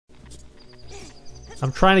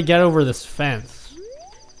I'm trying to get over this fence.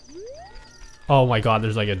 Oh my god,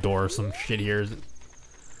 there's like a door or some shit here.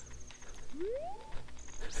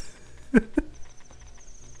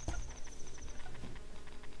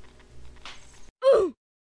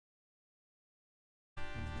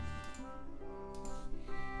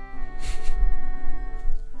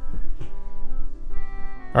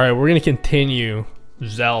 Alright, we're gonna continue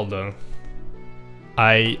Zelda.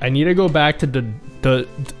 I need to go back to the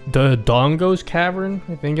Dongo's Cavern,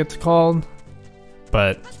 I think it's called.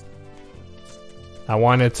 But I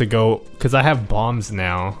wanted to go because I have bombs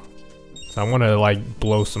now. So I want to like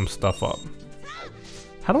blow some stuff up.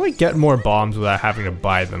 How do I get more bombs without having to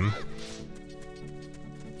buy them?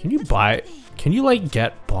 Can you like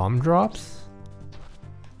get bomb drops?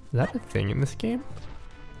 Is that a thing in this game?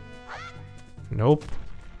 Nope.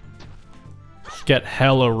 Just get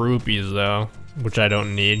hella rupees though, which I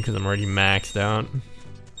don't need because I'm already maxed out.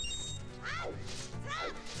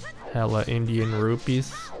 Hella Indian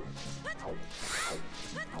rupees.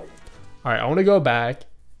 Alright, I want to go back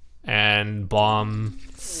and bomb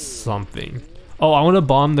something. Oh, I want to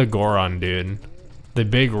bomb the Goron, dude. The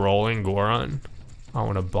big rolling Goron. I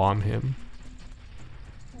want to bomb him.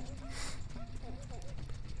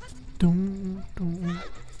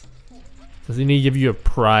 Doesn't he give you a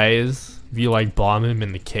prize if you like bomb him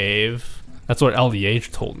in the cave? That's what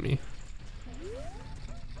LDH told me.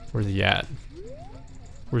 Where's he at?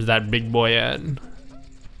 Where's that big boy at?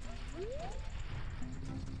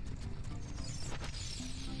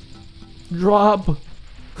 Drop!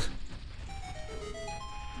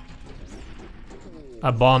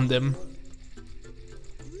 I bombed him.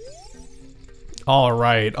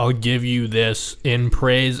 Alright, I'll give you this in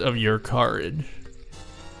praise of your courage.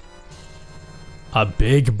 A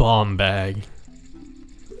big bomb bag.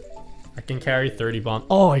 I can carry 30 bombs.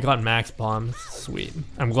 Oh, I got max bombs. Sweet.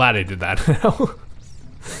 I'm glad I did that now.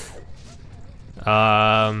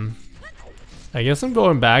 I guess I'm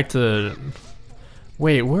going back to...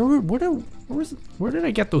 Wait, where did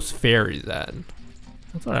I get those fairies at?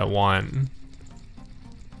 That's what I want.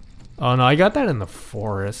 Oh no, I got that in the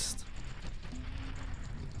forest.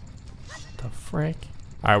 The frick?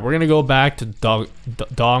 Alright, we're gonna go back to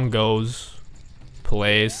Dongo's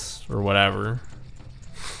place, or whatever.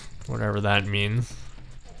 Whatever that means.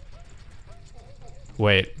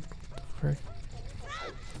 Wait. The frick?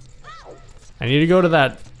 I need to go to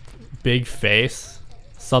that big face.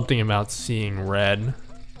 Something about seeing red.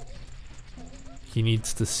 He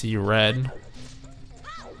needs to see red.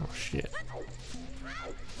 Oh shit.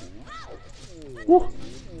 Woo.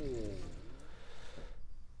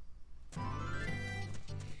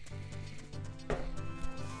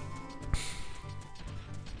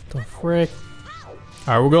 The frick?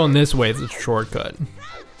 Alright, we're going this way. It's a shortcut.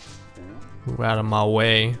 Move out of my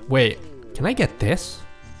way. Wait, can I get this?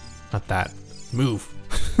 Not that. Move.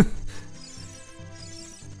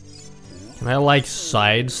 Can I like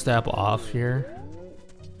sidestep off here?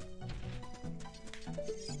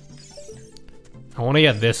 I want to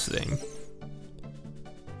get this thing.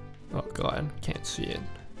 Oh god, can't see it.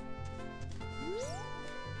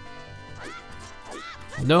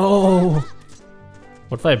 No!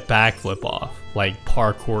 What if I backflip off? Like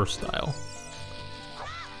parkour style.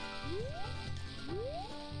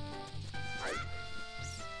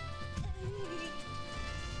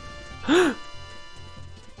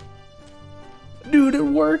 Dude, it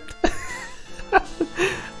worked! I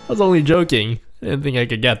was only joking. I didn't think I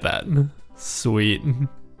could get that. Sweet.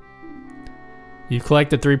 You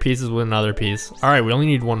collected 3 pieces with another piece. Alright, we only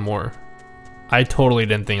need 1 more. I totally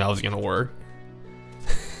didn't think that was gonna work.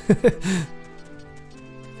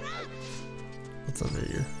 What's under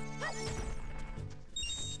here?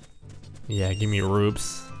 Yeah, give me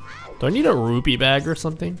rupes. Do I need a rupee bag or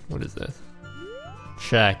something? What is this?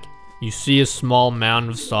 Check. You see a small mound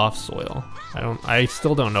of soft soil. I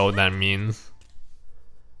still don't know what that means.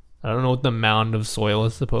 I don't know what the mound of soil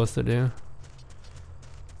is supposed to do.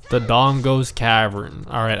 The Dongo's Cavern.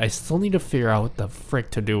 Alright, I still need to figure out what the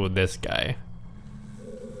frick to do with this guy.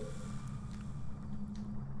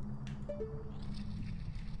 What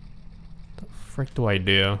the frick do I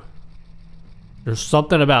do? There's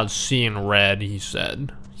something about seeing red, he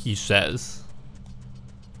said. He says.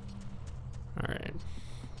 Alright.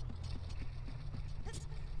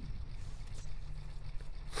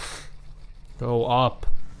 Go up.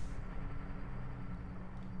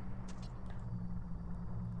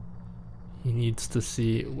 He needs to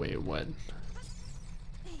see. Wait, what?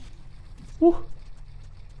 Woo.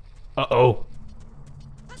 Uh-oh.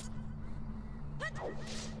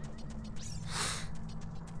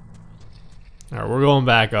 Alright, we're going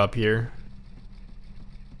back up here.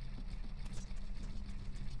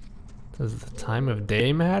 Does the time of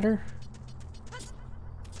day matter?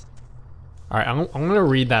 Alright, I'm gonna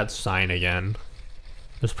read that sign again.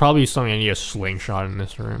 There's probably something I need a slingshot in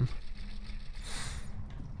this room.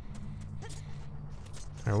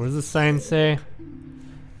 Alright, what does the sign say?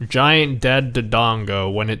 Giant dead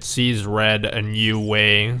Dodongo, when it sees red, a new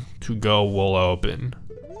way to go will open.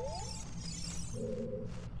 What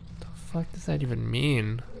the fuck does that even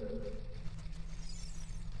mean?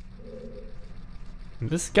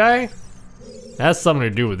 This guy? That has something to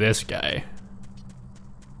do with this guy.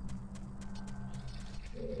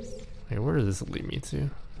 Wait, where does this lead me to?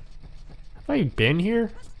 Have I been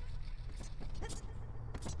here?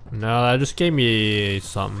 No, that just gave me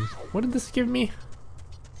something. What did this give me?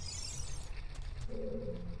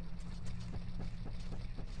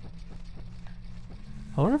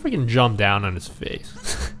 I wonder if I can jump down on his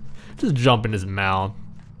face. Just jump in his mouth.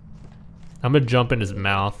 I'm gonna jump in his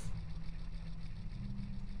mouth.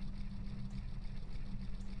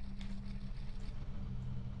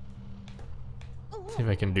 See if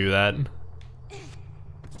I can do that.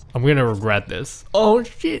 I'm gonna regret this. Oh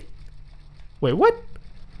shit! Wait, what?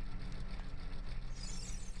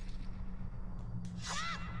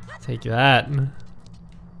 Take that. I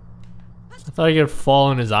thought I could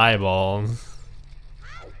fall in his eyeballs.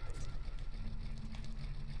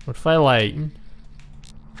 What if I like...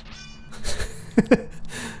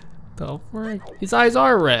 The frick? His eyes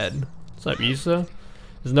are red. What's up, Issa?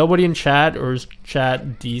 Is nobody in chat, or is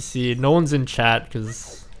chat DC? No one's in chat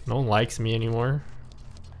because no one likes me anymore.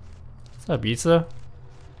 What's up, Issa?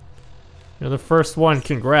 You're the first one.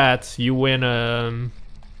 Congrats. You win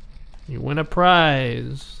a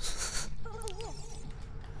prize.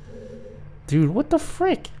 Dude, what the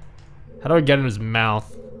frick? How do I get in his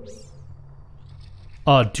mouth?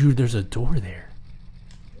 Oh, dude, there's a door there.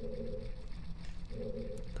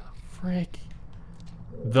 The frick?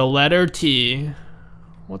 The letter T.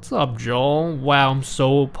 What's up, Joel? Wow, I'm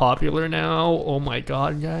so popular now. Oh my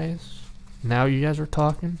god, guys. Now you guys are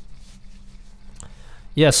talking?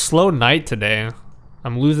 Yeah, slow night today.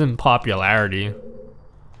 I'm losing popularity.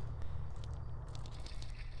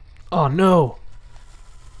 Oh no.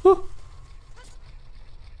 Whew.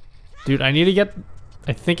 Dude, I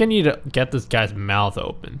think I need to get this guy's mouth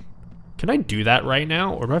open. Can I do that right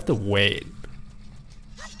now, or do I have to wait?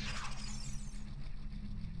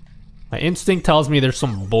 My instinct tells me there's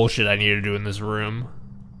some bullshit I need to do in this room.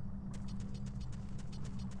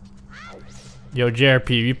 Yo, JRP, have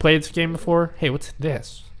you played this game before? Hey, what's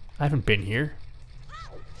this? I haven't been here.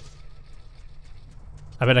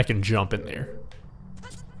 I bet I can jump in there.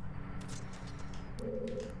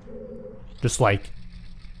 Just like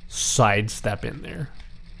sidestep in there.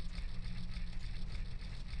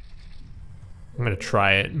 I'm gonna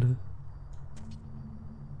try it.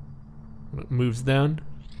 It moves down.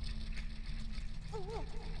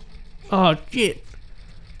 Oh shit.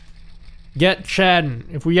 Get chatting.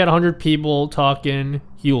 If we get 100 people talking,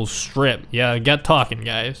 he will strip. Yeah, get talking,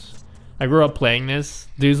 guys. I grew up playing this.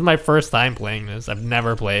 Dude, this is my first time playing this. I've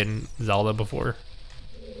never played Zelda before.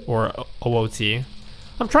 Or OOT.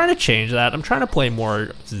 I'm trying to change that. I'm trying to play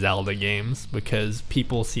more Zelda games because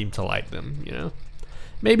people seem to like them, you know?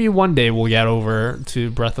 Maybe one day we'll get over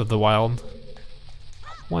to Breath of the Wild.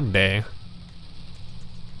 One day.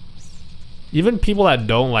 Even people that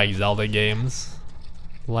don't like Zelda games,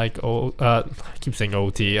 like I keep saying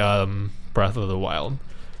OT, Breath of the Wild.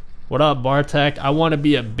 What up, Bartek? I want to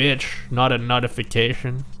be a bitch, not a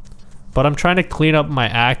notification. But I'm trying to clean up my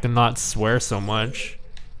act and not swear so much.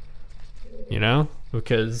 You know?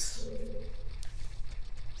 Because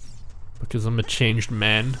I'm a changed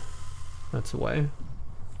man. That's why.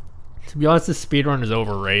 To be honest, this speedrun is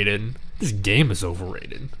overrated. This game is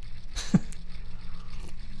overrated.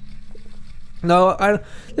 No,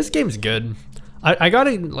 this game's good. I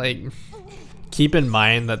gotta like keep in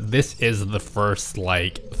mind that this is the first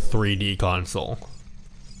like 3D console.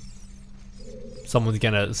 Someone's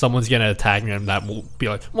gonna attack me and that will be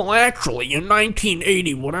like, well, actually in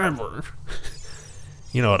 1980 whatever.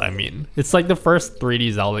 You know what I mean? It's like the first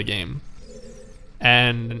 3D Zelda game.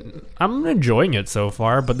 And I'm enjoying it so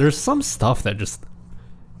far, but there's some stuff that just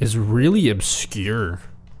is really obscure,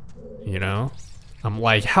 you know? I'm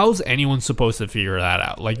like, how's anyone supposed to figure that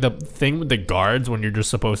out? Like the thing with the guards when you're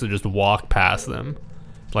just supposed to just walk past them,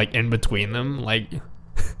 like in between them, like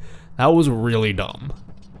that was really dumb.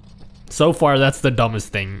 So far, that's the dumbest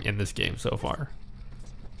thing in this game so far.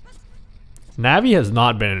 Navi has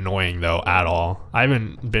not been annoying though at all. I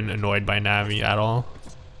haven't been annoyed by Navi at all.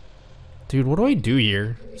 Dude, what do I do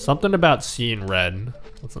here? Something about seeing red.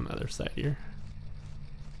 What's on the other side here?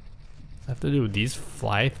 Does that have to do with these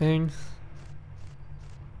fly things?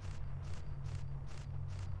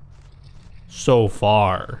 so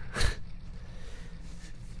far.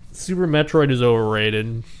 Super Metroid is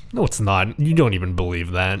overrated. No, it's not. You don't even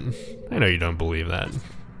believe that. I know you don't believe that.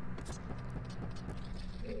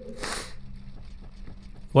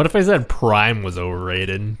 What if I said Prime was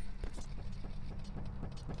overrated?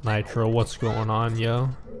 Nitro, what's going on, yo?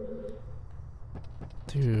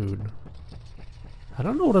 Dude. I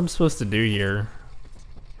don't know what I'm supposed to do here.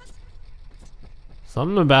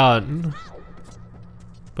 Something about...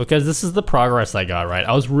 Because this is the progress I got, right?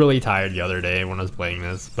 I was really tired the other day when I was playing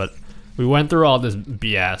this, but we went through all this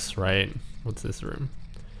BS, right? What's this room?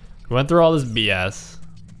 We went through all this BS.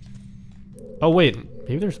 Oh wait,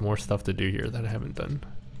 maybe there's more stuff to do here that I haven't done.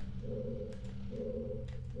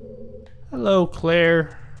 Hello,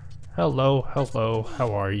 Claire. Hello, hello,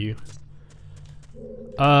 how are you?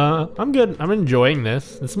 I'm good. I'm enjoying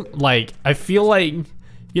this. It's like, I feel like,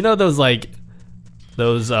 you know those like,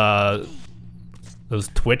 those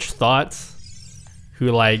Twitch thoughts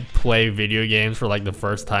who like play video games for like the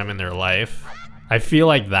first time in their life? I feel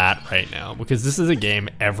like that right now because this is a game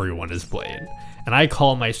everyone is playing, and I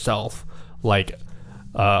call myself like,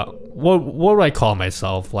 what would I call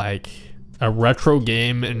myself? Like a retro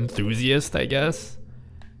game enthusiast, I guess.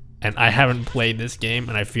 And I haven't played this game,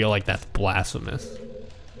 and I feel like that's blasphemous.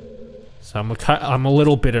 So I'm a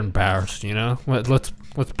little bit embarrassed, you know. Let's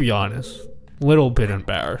be honest, a little bit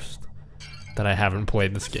embarrassed that I haven't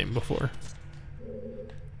played this game before.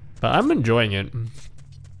 But I'm enjoying it.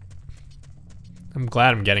 I'm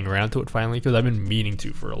glad I'm getting around to it finally because I've been meaning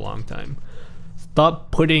to for a long time.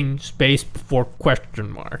 Stop putting space before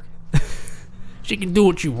question mark. She can do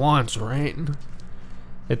what she wants, right?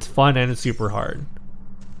 It's fun and it's super hard.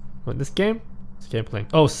 What, this game? This game playing?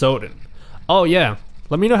 Oh, Soden. Oh yeah.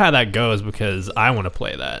 Let me know how that goes because I want to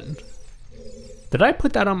play that. Did I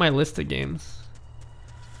put that on my list of games?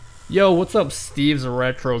 Yo, what's up, Steve's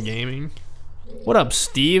Retro Gaming? What up,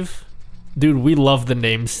 Steve? Dude, we love the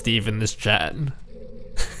name Steve in this chat. Not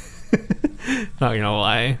gonna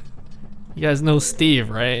lie. You guys know Steve,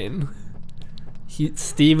 right?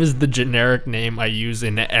 Steve is the generic name I use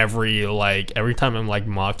in every time I'm like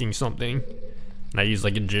mocking something. And I use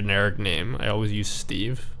like a generic name. I always use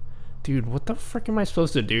Steve. Dude, what the frick am I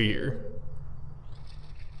supposed to do here?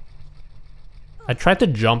 I tried to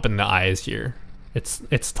jump in the eyes here.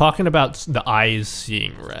 It's talking about the eyes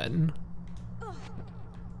seeing red.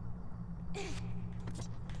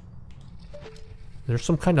 There's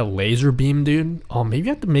some kind of laser beam, dude. Oh, maybe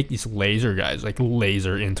I have to make these laser guys like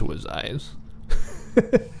laser into his eyes.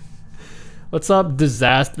 What's up,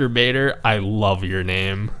 Disaster Baiter? I love your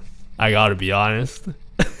name. I gotta be honest.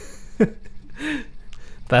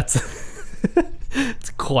 It's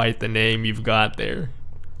quite the name you've got there.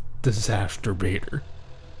 Disaster Baiter.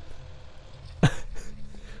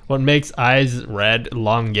 What makes eyes red?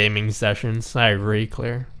 Long gaming sessions. I agree,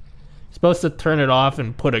 Claire. You're supposed to turn it off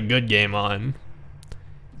and put a good game on.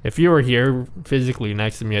 If you were here physically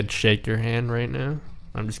next to me, I'd shake your hand right now.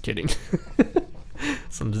 I'm just kidding.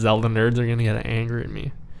 Some Zelda nerds are gonna get angry at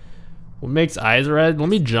me. What makes eyes red? Let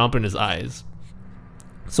me jump in his eyes.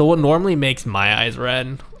 So what normally makes my eyes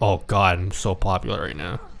red? Oh god, I'm so popular right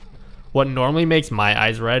now. What normally makes my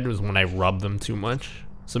eyes red is when I rub them too much.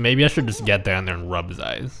 So maybe I should just get down there and rub his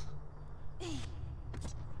eyes.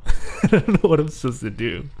 I don't know what I'm supposed to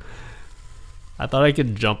do. I thought I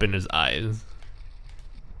could jump in his eyes.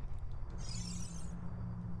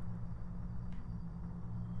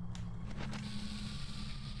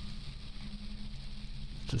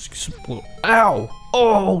 Just explode. Ow!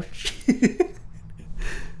 Oh shit!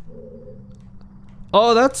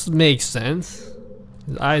 Oh, that makes sense.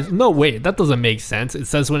 His eyes. No, wait, that doesn't make sense. It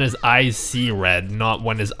says when his eyes see red, not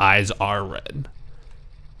when his eyes are red.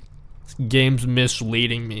 This game's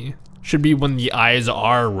misleading me. Should be when the eyes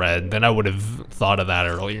are red. Then I would have thought of that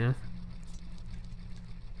earlier.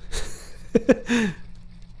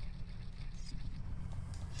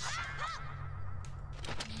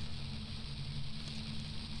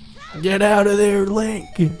 Get out of there,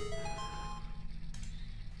 Link!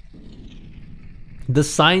 The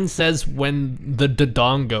sign says when the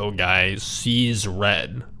Dodongo guy sees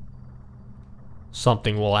red,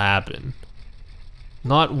 something will happen.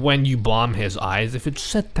 Not when you bomb his eyes. If it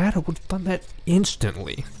said that, I would have done that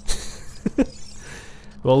instantly.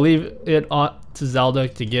 We'll leave it on to Zelda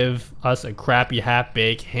to give us a crappy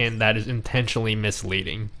half-baked hint that is intentionally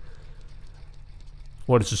misleading.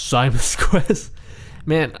 What is a Simon's Quest?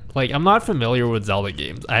 Man, like, I'm not familiar with Zelda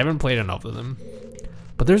games. I haven't played enough of them.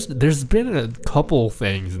 But there's been a couple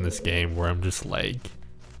things in this game where I'm just like...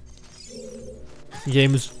 This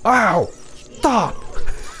game is... Ow! Stop!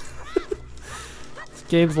 This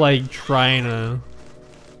game's like trying to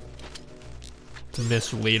to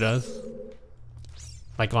mislead us.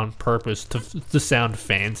 Like on purpose to sound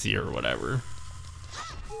fancy or whatever.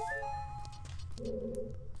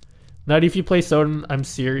 Not if you play Soden, I'm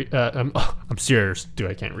serious. I'm serious,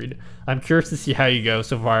 dude. I can't read it. I'm curious to see how you go.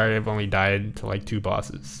 So far, I've only died to like 2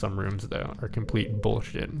 bosses. Some rooms though are complete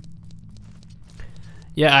bullshit.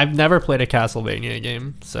 Yeah, I've never played a Castlevania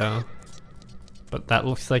game, so. But that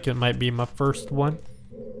looks like it might be my first one,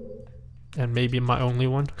 and maybe my only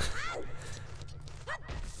one.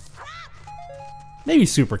 Maybe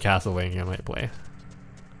Super Castlevania I might play.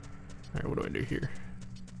 Alright, what do I do here?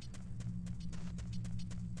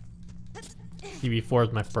 CB4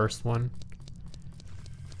 is my first one.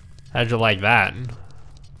 How'd you like that?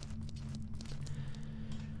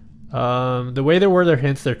 The way there were their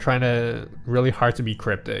hints, they're trying to really hard to be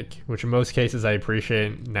cryptic, which in most cases I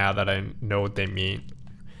appreciate now that I know what they mean.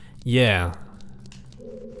 Yeah.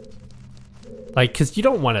 Like, cause you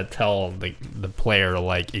don't want to tell the player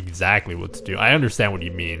like exactly what to do. I understand what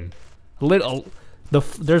you mean.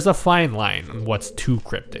 There's a fine line on what's too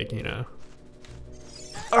cryptic, you know.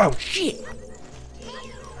 Oh shit!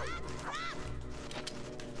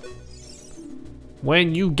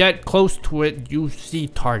 When you get close to it, you see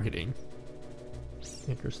targeting.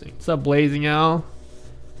 Interesting. What's up, Blazing Owl?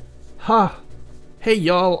 Ha! Huh. Hey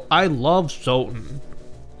y'all, I love Soten.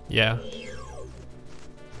 Yeah.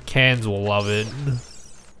 Cans will love it.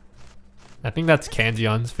 I think that's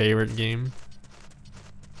Kanzion's favorite game.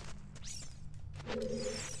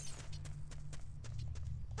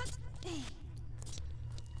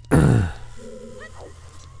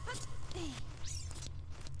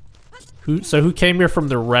 Who came here from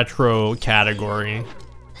the retro category?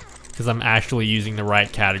 Because I'm actually using the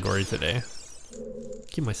right category today.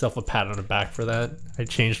 Give myself a pat on the back for that. I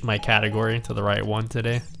changed my category to the right one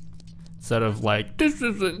today. Instead of like, this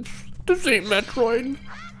ain't Metroid.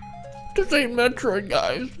 This ain't Metroid,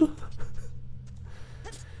 guys.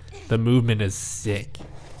 The movement is sick.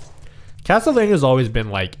 Castlevania's always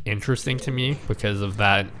been like interesting to me because of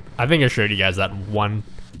that. I think I showed you guys that one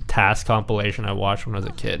task compilation I watched when I was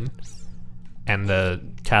a kid. And the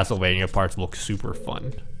Castlevania parts look super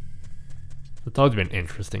fun. It's always been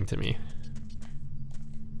interesting to me.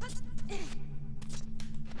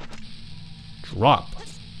 Drop.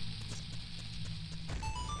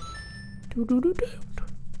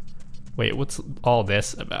 Wait, what's all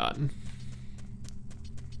this about?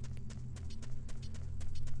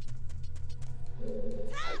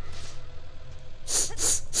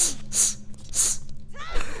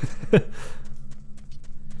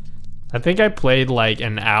 I think I played like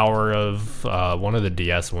an hour of one of the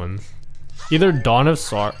DS ones. Either Dawn of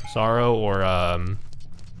Sorrow or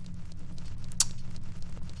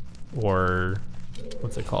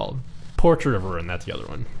what's it called? Portrait of Ruin, that's the other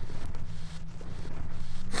one.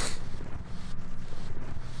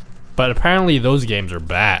 But apparently those games are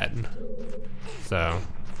bad. So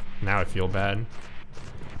now I feel bad.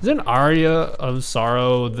 Isn't Aria of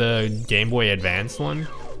Sorrow the Game Boy Advance one?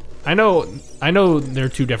 I know they're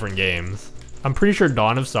 2 different games. I'm pretty sure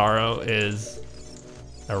Dawn of Sorrow is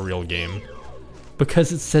a real game.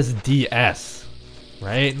 Because it says DS,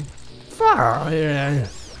 right? Fuck yeah.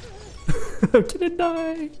 I'm gonna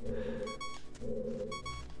die.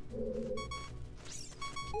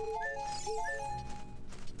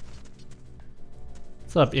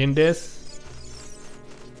 What's up, Indis?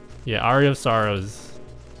 Yeah, Aria of Sorrow's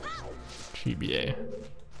GBA.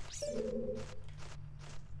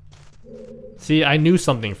 See, I knew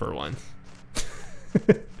something for once.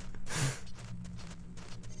 You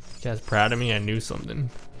guys proud of me? I knew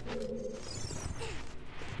something.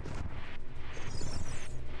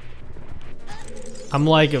 I'm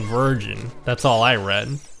like a virgin. That's all I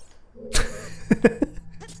read.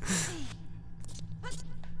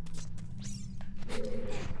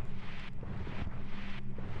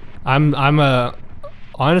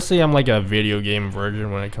 Honestly, I'm like a video game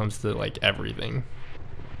virgin when it comes to like everything.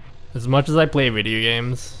 As much as I play video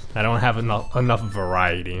games, I don't have enough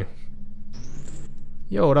variety.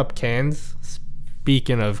 Yo, what up, Cans?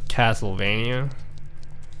 Speaking of Castlevania.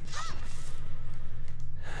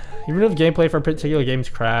 Even if gameplay for particular games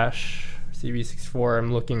crash, CB64,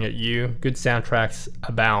 I'm looking at you. Good soundtracks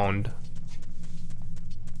abound.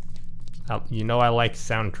 You know I like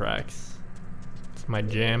soundtracks. It's my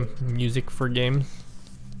jam, music for games.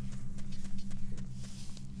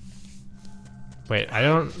 Wait, I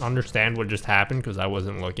don't understand what just happened because I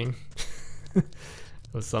wasn't looking.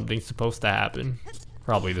 Was something supposed to happen?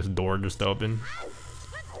 Probably this door just opened.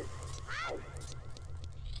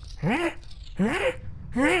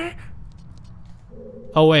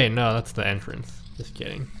 Oh wait, no, that's the entrance. Just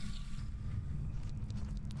kidding.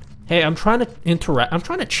 Hey, I'm trying to interact. I'm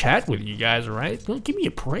trying to chat with you guys, alright? Don't give me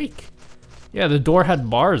a break. Yeah, the door had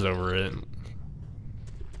bars over it.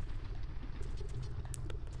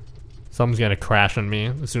 Something's gonna crash on me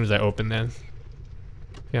as soon as I open this.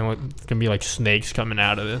 You know, it's gonna be like snakes coming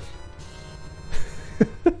out of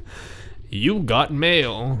this. You got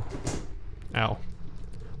mail. Ow.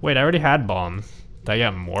 Wait, I already had bombs. Did I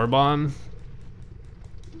get more bombs?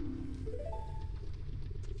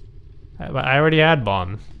 I already had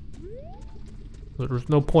bombs. There's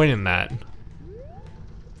no point in that.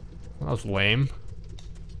 That was lame.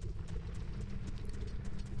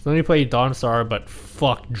 So let me play Dawn Star, but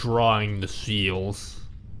fuck drawing the seals.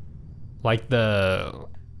 Like the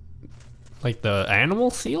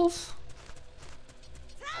animal seals?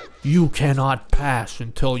 You cannot pass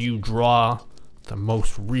until you draw the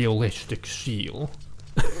most realistic seal.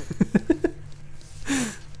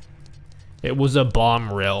 It was a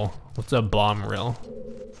bomb rail. What's a bomb rail?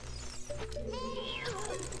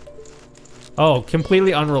 Oh,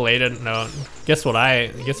 completely unrelated note. Guess what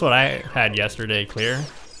I had yesterday, Clear?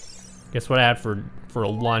 Guess what I had for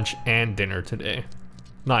lunch and dinner today?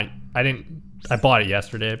 I bought it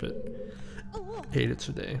yesterday, but ate it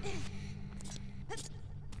today.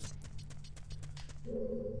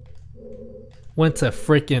 Went to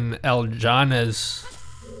freaking El Jana's.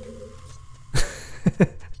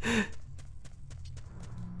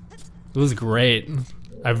 It was great.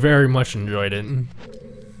 I very much enjoyed it.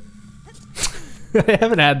 I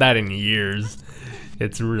haven't had that in years.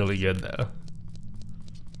 It's really good though.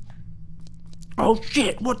 Oh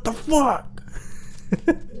shit, what the fuck?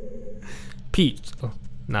 Pizza.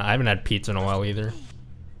 Nah, I haven't had pizza in a while either.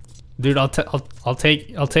 Dude, I'll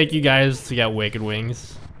take you guys to get Wicked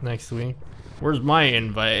Wings next week. Where's my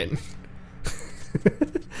invite?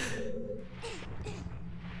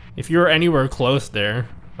 If you were anywhere close there,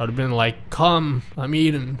 I'd have been like, come, I'm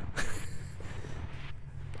eating.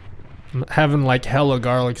 I'm having like hella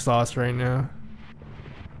garlic sauce right now.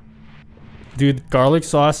 Dude, garlic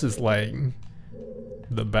sauce is like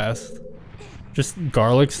the best. Just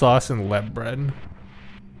garlic sauce and Leb bread.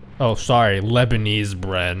 Oh, sorry, Lebanese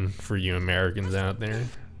bread for you Americans out there.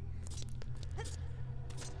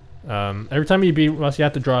 Every time you beat Russ, you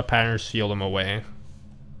have to draw a pattern or seal them away.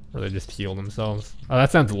 Or they just heal themselves. Oh,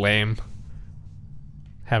 that sounds lame.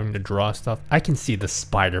 Having to draw stuff. I can see the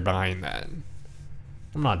spider behind that.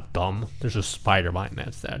 I'm not dumb. There's a spider behind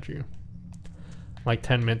that statue. Like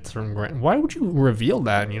 10 minutes from Grant. Why would you reveal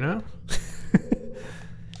that, you know?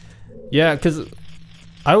 Yeah, because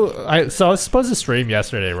so I was supposed to stream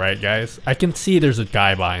yesterday, right, guys? I can see there's a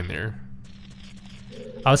guy behind there.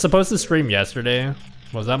 I was supposed to stream yesterday.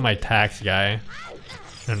 Was that my tax guy?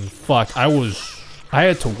 And fuck, I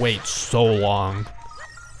had to wait so long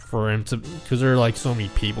for him to, because there are like so many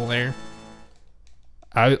people there.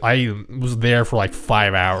 I was there for like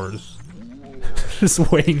 5 hours.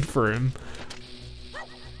 Just waiting for him.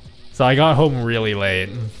 So I got home really late.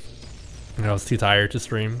 And I was too tired to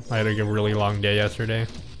stream. I had a really long day yesterday.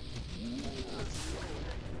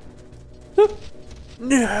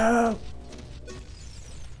 No!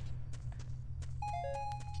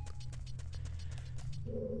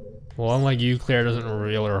 Well, unlike you, Claire doesn't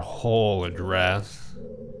reveal her whole address.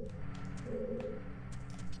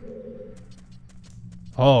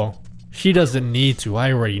 Oh, she doesn't need to.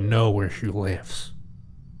 I already know where she lives.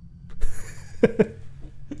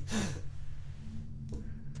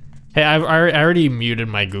 Hey, I already muted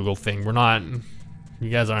my Google thing. You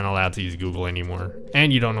guys aren't allowed to use Google anymore.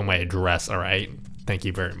 And you don't know my address, alright? Thank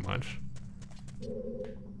you very much.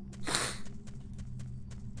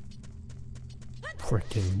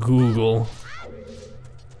 Freaking Google.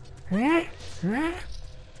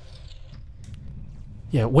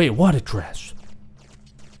 Yeah, wait, what address?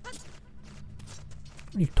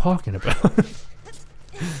 What are you talking about?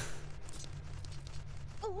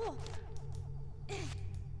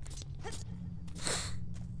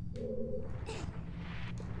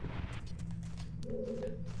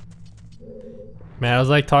 Man, I was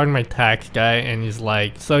like talking to my tax guy and he's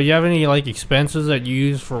like, so you have any like expenses that you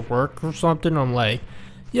use for work or something? I'm like,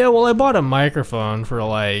 yeah, well I bought a microphone for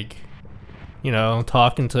like, you know,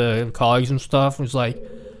 talking to colleagues and stuff. And he's like,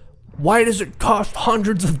 why does it cost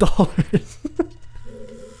hundreds of dollars?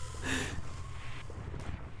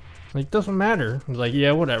 Like, doesn't matter. I was like,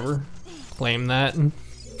 yeah, whatever. Claim that.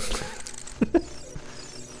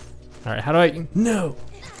 Alright, how do I... No!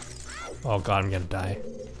 Oh god, I'm gonna die.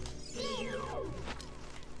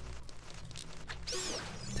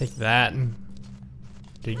 Take that.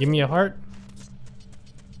 Did you give me a heart?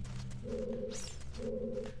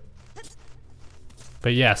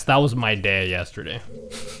 But yes, that was my day yesterday.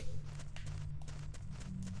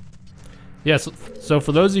 Yes, so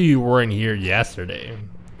for those of you who weren't here yesterday,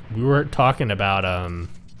 we were talking about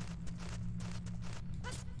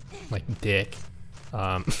like dick.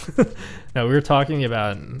 No, we were talking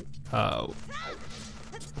about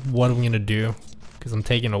what I'm gonna do, because I'm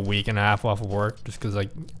taking a week and a half off of work just because like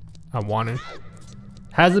I wanted.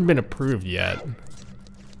 Hasn't been approved yet.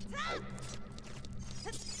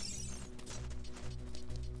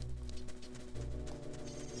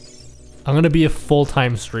 I'm gonna be a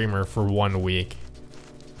full-time streamer for 1 week.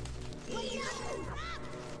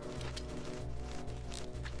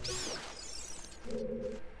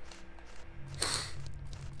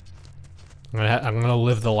 I'm gonna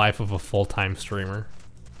live the life of a full-time streamer.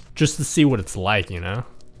 Just to see what it's like, you know?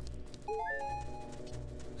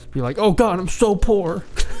 Just be like, oh god, I'm so poor.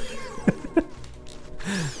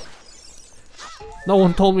 No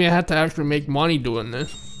one told me I had to actually make money doing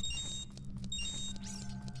this.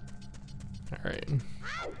 Alright.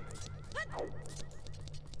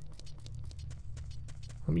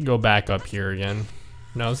 Let me go back up here again.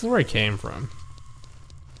 No, this is where I came from.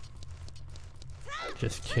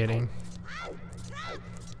 Just kidding.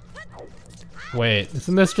 Wait,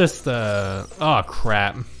 isn't this just the... Oh,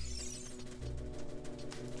 crap.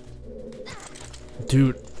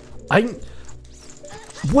 Dude,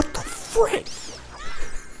 what the frick?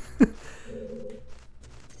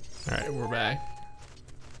 Alright, we're back.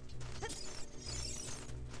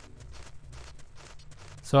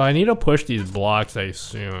 So I need to push these blocks, I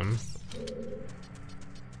assume.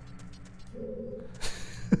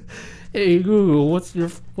 Hey Google,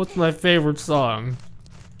 what's my favorite song?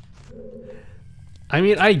 I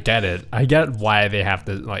mean, I get it. I get why they have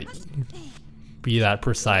to like be that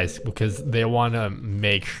precise, because they want to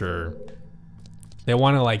make sure. They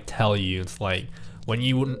want to like tell you, it's like when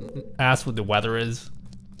you ask what the weather is,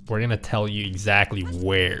 we're gonna tell you exactly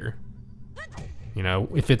where. You know,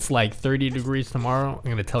 if it's like 30 degrees tomorrow, I'm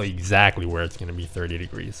gonna tell you exactly where it's gonna be 30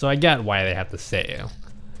 degrees. So I get why they have to say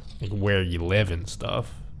like where you live and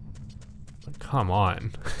stuff. But come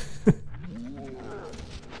on.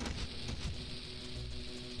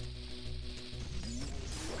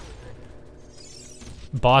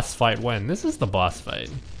 Boss fight when? This is the boss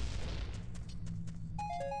fight.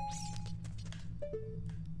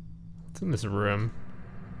 What's in this room?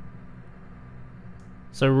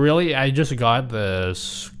 So really, I just got the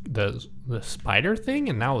spider thing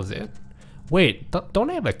and that was it? Wait, don't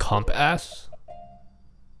I have a compass?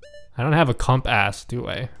 I don't have a compass, do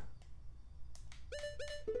I?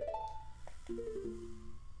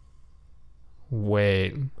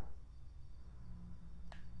 Wait.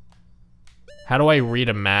 How do I read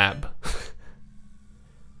a map?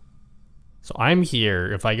 So I'm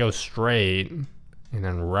here. If I go straight and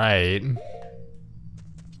then right.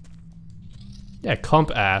 Yeah,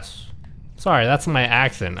 compass. Sorry, that's my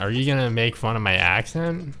accent. Are you gonna make fun of my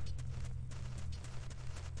accent?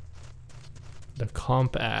 The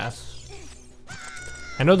compass.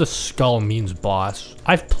 I know the skull means boss.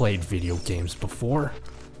 I've played video games before.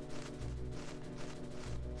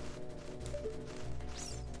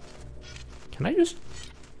 Can I just...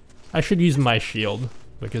 I should use my shield,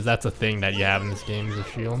 because that's a thing that you have in this game, is a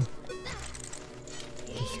shield.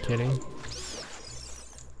 Just kidding.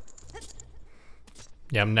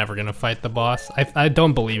 Yeah, I'm never gonna fight the boss. I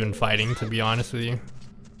don't believe in fighting, to be honest with you.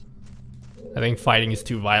 I think fighting is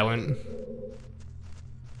too violent.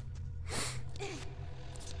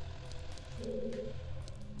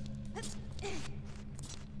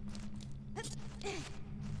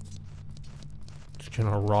 Just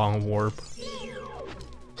gonna wrong warp.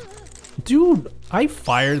 Dude, I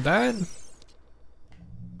fired that.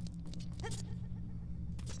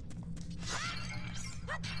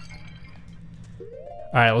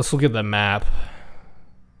 Alright, let's look at the map.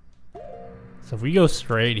 So if we go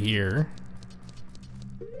straight here.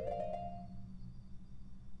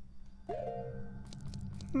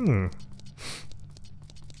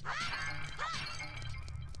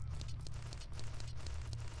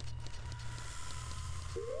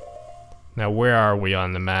 Now where are we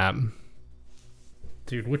on the map?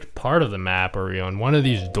 Dude, which part of the map are we on? One of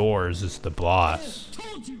these doors is the boss.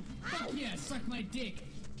 Told you. Fuck yeah, suck my dick.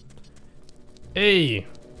 Hey,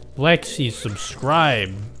 Lexi,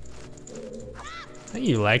 subscribe. Thank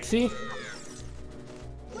you, Lexi.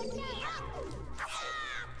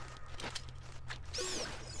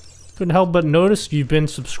 Couldn't help but notice you've been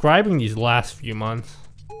subscribing these last few months.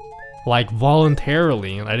 Like,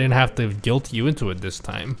 voluntarily, and I didn't have to guilt you into it this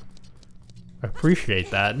time. I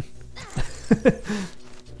appreciate that.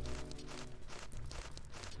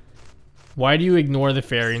 Why do you ignore the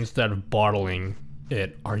fairy instead of bottling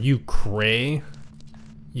it? Are you cray?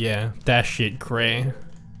 Yeah, that shit cray.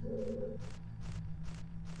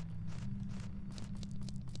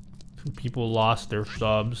 People lost their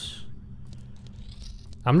subs.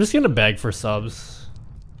 I'm just gonna beg for subs.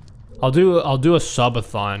 I'll do a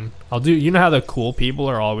subathon. You know how the cool people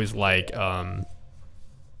are always like, you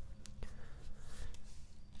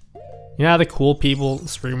know how the cool people,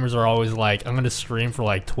 streamers are always like, I'm gonna stream for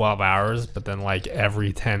like 12 hours, but then like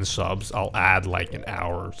every 10 subs, I'll add like an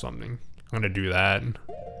hour or something. I'm gonna do that.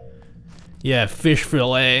 Yeah, fish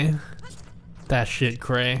fillet. That shit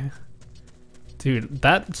cray. Dude,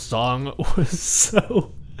 that song was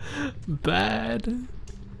so bad.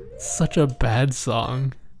 Such a bad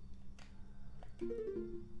song.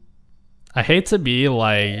 I hate to be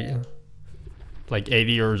like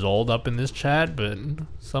 80 years old up in this chat, but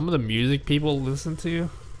some of the music people listen to,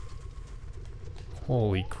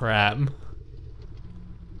 holy crap.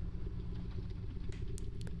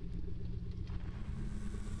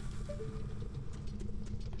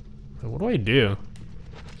 What do I do?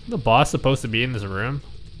 Is the boss supposed to be in this room?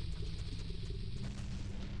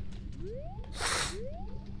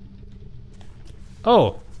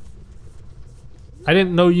 Oh. I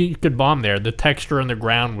didn't know you could bomb there. The texture on the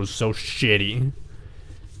ground was so shitty.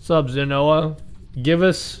 Sub Zenoa, give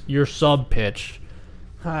us your sub pitch.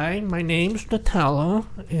 Hi, my name's Nutella,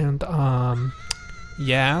 and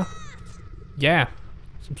yeah,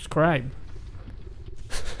 subscribe.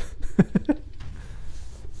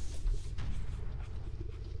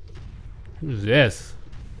 Who's this?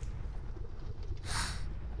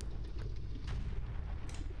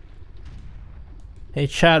 Hey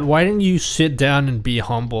chat, why didn't you sit down and be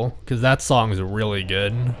humble? Because that song is really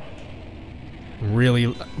good.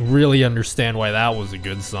 Really understand why that was a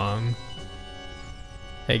good song.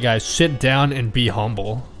 Hey guys, sit down and be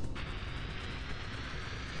humble.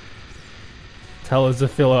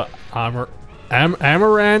 Telezophila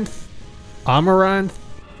Amaranth? Amaranth?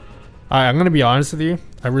 Alright, I'm gonna be honest with you.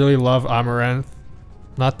 I really love Amaranth.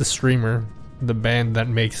 Not the streamer, the band that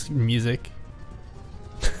makes music.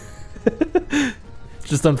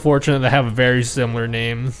 Just unfortunate they have very similar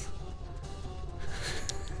names.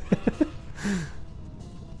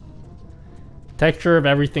 Texture of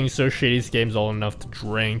everything so shitty, this game's all enough to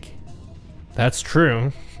drink. That's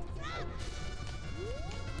true.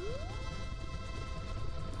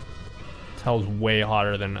 Hell's way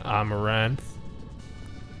hotter than Amaranth.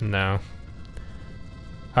 No.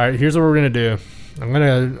 Alright, here's what we're gonna do. I'm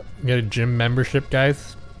gonna get a gym membership,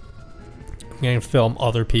 guys. I'm gonna film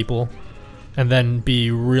other people. And then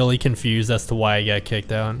be really confused as to why I got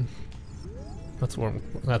kicked out. That's what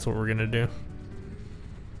we're gonna do.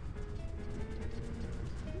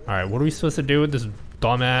 Alright, what are we supposed to do with this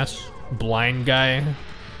dumbass blind guy?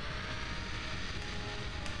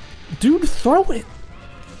 Dude, throw it!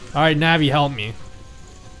 Alright, Navi, help me.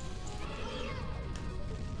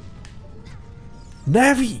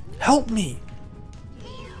 Navi, help me!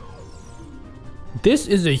 This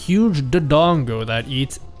is a huge dodongo that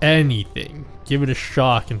eats anything. Give it a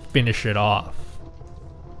shock and finish it off.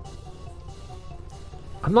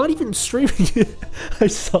 I'm not even streaming it. I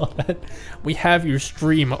saw that. We have your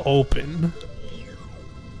stream open.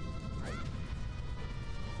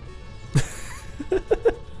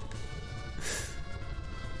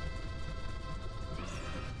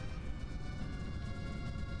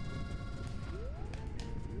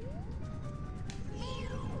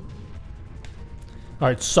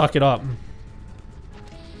 Alright, suck it up.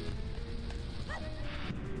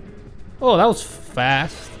 Oh, that was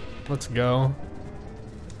fast. Let's go.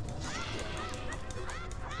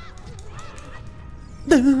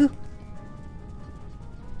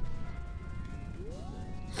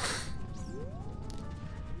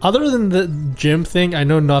 Other than the gym thing, I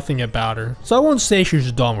know nothing about her, so I won't say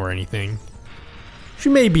she's dumb or anything. She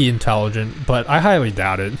may be intelligent, but I highly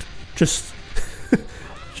doubt it. Just,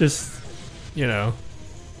 you know.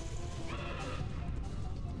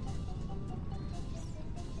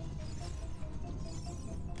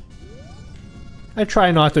 I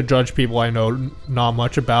try not to judge people I know not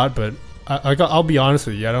much about, but I'll be honest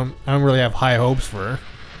with you. I don't really have high hopes for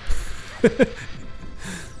her.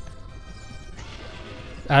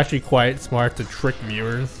 Actually, quite smart to trick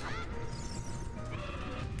viewers.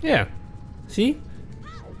 Yeah, see,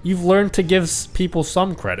 you've learned to give people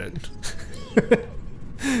some credit.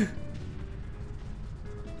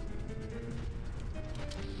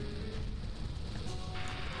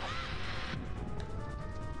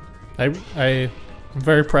 I'm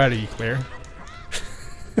very proud of you, Claire.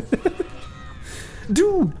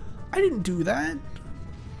 Dude, I didn't do that.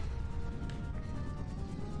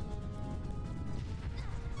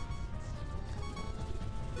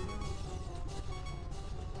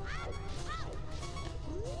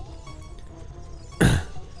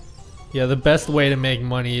 Yeah, the best way to make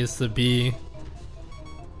money is to be...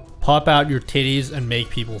 Pop out your titties and make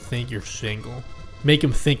people think you're single. Make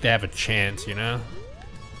them think they have a chance, you know?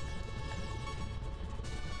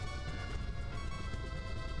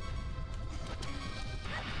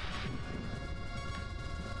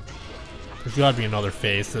 There's gotta be another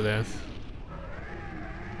phase to this.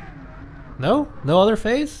 No? No other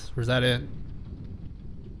phase? Or is that it?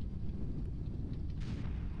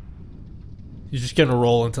 You're just gonna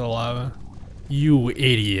roll into the lava. You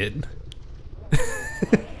idiot.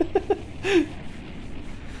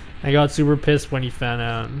 I got super pissed when he found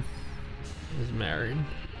out he was married.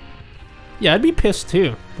 Yeah, I'd be pissed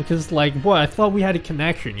too. Because like, what? I thought we had a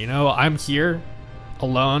connection, you know? I'm here,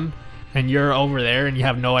 alone, and you're over there and you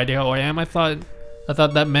have no idea who I am. I thought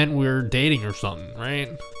that meant we were dating or something, right?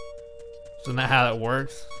 Isn't that how that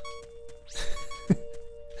works?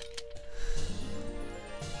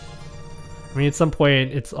 I mean, at some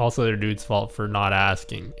point, it's also their dude's fault for not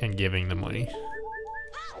asking and giving the money.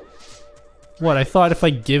 What? I thought if I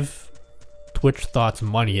give Twitch Thoughts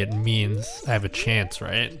money, it means I have a chance,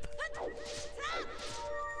 right?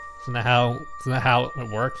 Isn't that how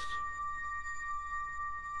it works?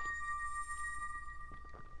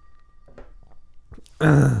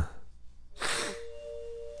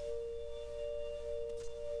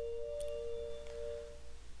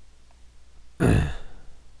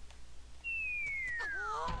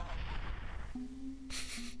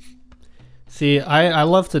 See, I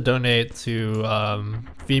love to donate to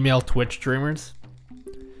female Twitch streamers.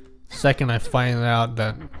 Second I find out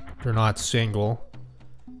that they're not single,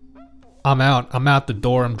 I'm out the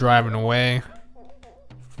door. I'm driving away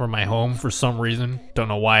for my home for some reason. Don't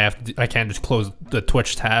know why I can't just close the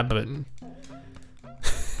Twitch tab, but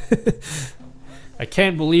I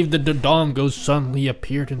can't believe the Dodongos suddenly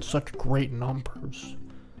appeared in such great numbers.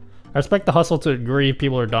 I respect the hustle to a degree.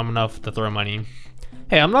 People are dumb enough to throw money.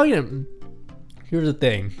 Hey, I'm not gonna... Here's the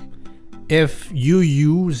thing. If you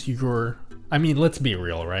use your... I mean, let's be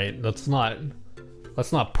real, right? Let's not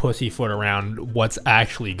pussyfoot around what's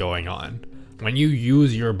actually going on. When you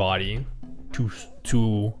use your body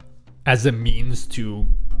to as a means to,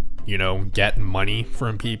 you know, get money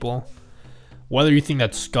from people, whether you think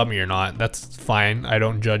that's scummy or not, that's fine. I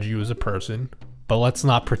don't judge you as a person, but let's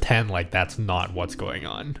not pretend like that's not what's going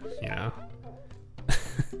on, you know?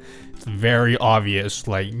 It's very obvious,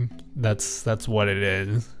 like that's what it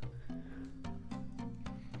is.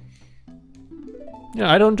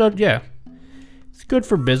 Yeah, I don't judge. Yeah, it's good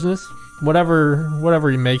for business.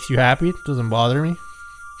 Whatever makes you happy, it doesn't bother me.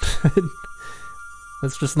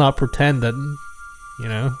 Let's just not pretend that, you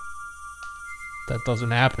know, that doesn't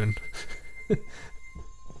happen.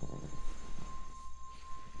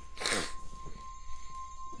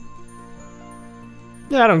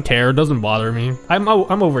 Yeah, I don't care. It doesn't bother me. I'm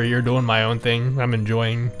over here doing my own thing. I'm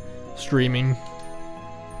enjoying streaming.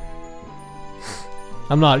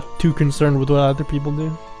 I'm not too concerned with what other people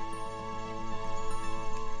do.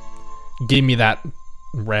 Give me that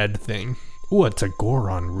red thing. Ooh, it's a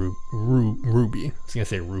Goron ruby. I was gonna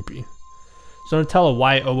say rupee. So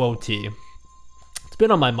Nutella YOOT. It's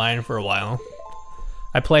been on my mind for a while.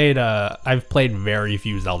 I've played very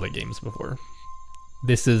few Zelda games before.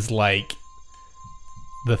 This is like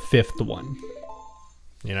the 5th one,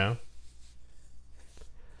 you know?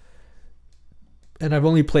 And I've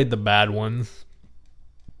only played the bad ones.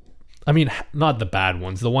 I mean, not the bad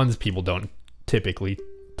ones, the ones people don't typically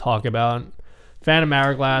talk about. Phantom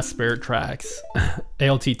Hourglass, Spirit Tracks,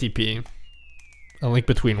 ALTTP, A Link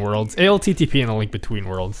Between Worlds. ALTTP and A Link Between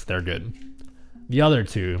Worlds, they're good. The other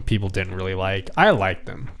two, people didn't really like. I liked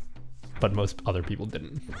them, but most other people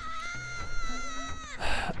didn't.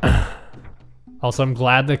 Also, I'm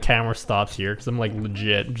glad the camera stops here, because I'm like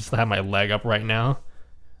legit just have my leg up right now.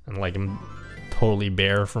 And like I'm totally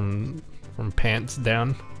bare from pants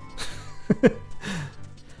down.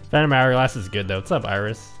 Phantom Hourglass is good though. What's up,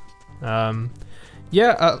 Iris?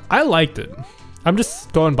 Yeah, I liked it. I'm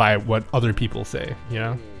just going by what other people say, you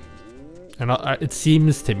know? And it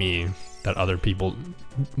seems to me that other people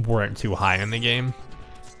weren't too high in the game.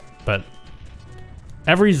 But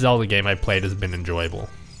every Zelda game I played has been enjoyable.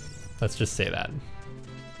 Let's just say that.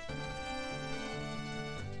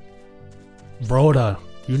 Broda,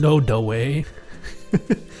 you know Doe?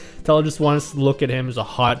 Tella just wants to look at him as a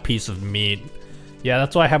hot piece of meat. Yeah,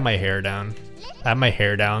 that's why I have my hair down. I have my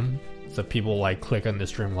hair down so people like click on this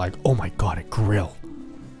stream like, oh my god, a grill.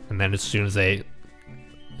 And then as soon as they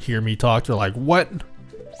hear me talk, they're like, what?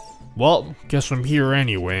 Well, guess I'm here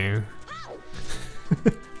anyway.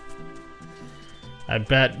 I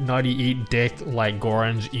bet Nutty eat dick like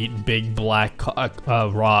Gorons eat big black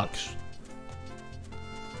rocks.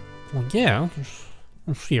 Well, yeah, I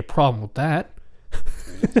don't see a problem with that.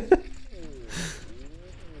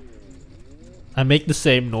 I make the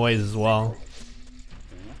same noise as well.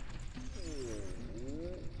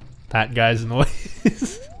 That guy's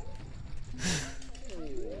noise.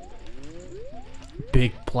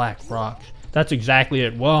 Big black rocks. That's exactly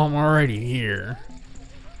it. Well, I'm already here.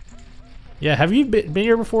 Yeah, have you been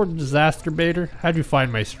here before, Disaster Baiter? How'd you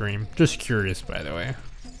find my stream? Just curious, by the way.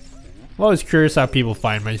 I'm always curious how people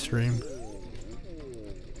find my stream.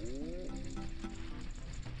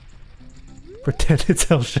 Pretend it's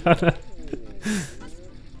Elshana.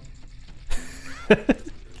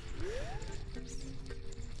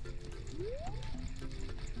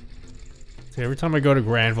 See, every time I go to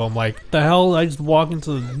Granville, I'm like, the hell? I just walk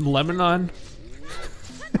into Lebanon?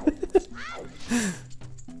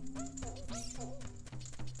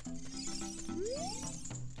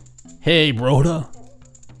 Hey, Broda.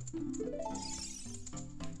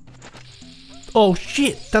 Oh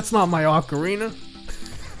shit, that's not my ocarina.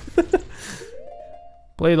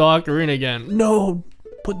 Play the ocarina again. No,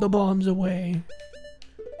 put the bombs away.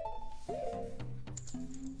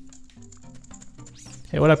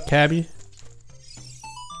 Hey, what up, Cabby?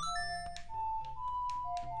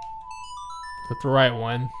 That's the right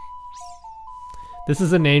one. This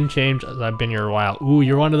is a name change as I've been here a while. Ooh,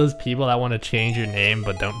 you're one of those people that want to change your name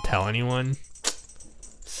but don't tell anyone.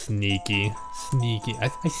 Sneaky. Sneaky. I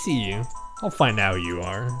see you. I'll find out who you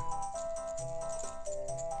are.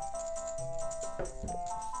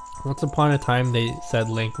 Once upon a time they said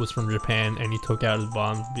Link was from Japan and he took out his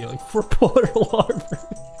bombs to be like, for Polar Larva.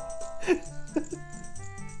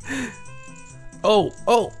 Oh.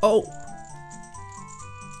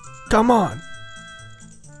 Come on.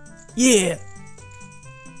 Yeah.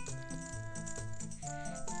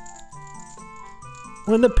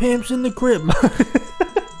 When the pimp's in the crib.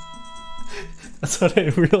 That's what I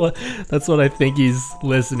realize. That's what I think he's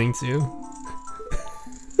listening to.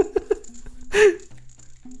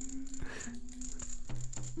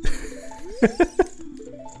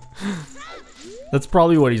 That's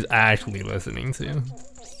probably what he's actually listening to.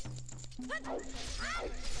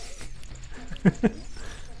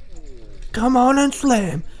 Come on and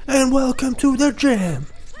slam, and welcome to the jam.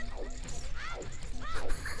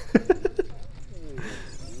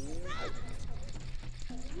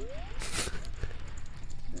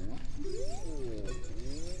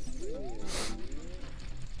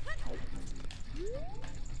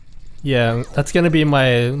 Yeah, that's gonna be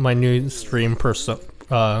my new stream persona.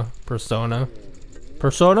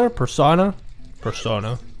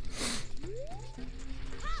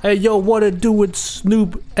 Hey yo, what it do with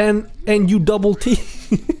Snoop and you double T?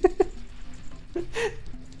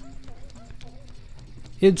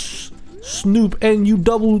 It's Snoop and you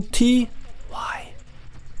double T. Why?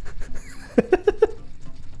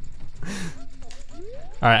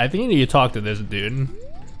 Alright, I think I need to talk to this dude.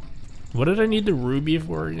 What did I need the ruby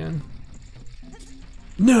for again?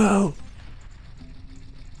 No!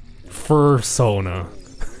 Fursona.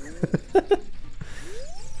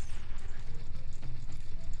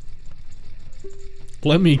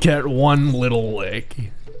 Let me get one little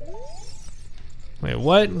lick. Wait,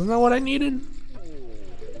 what? Isn't that what I needed?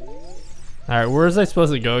 Alright, where was I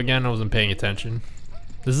supposed to go again? I wasn't paying attention.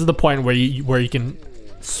 This is the point where you can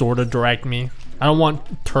sort of direct me. I don't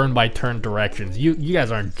want turn-by-turn directions. You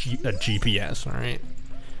guys aren't a GPS, alright?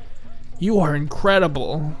 You are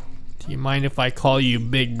incredible. Do you mind if I call you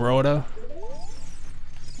Big Broda?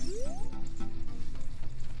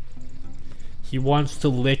 He wants to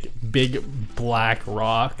lick big black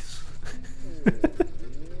rocks.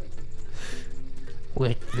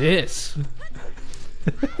 Lick this.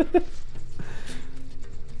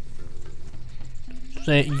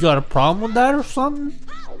 Say, you got a problem with that or something?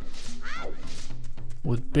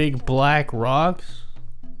 With big black rocks?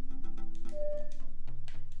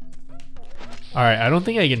 Alright, I don't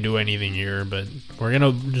think I can do anything here, but we're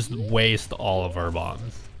gonna just waste all of our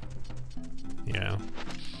bombs. You know?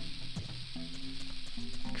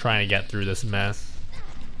 Trying to get through this mess.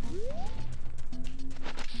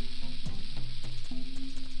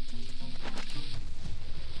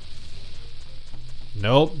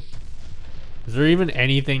 Nope. Is there even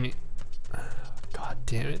anything? God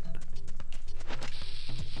damn it.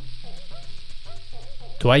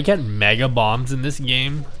 Do I get mega bombs in this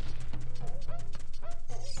game?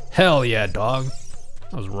 Hell yeah, dog.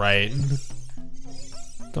 I was right.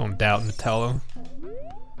 Don't doubt Nutella.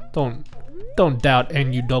 Don't doubt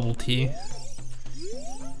NU double T.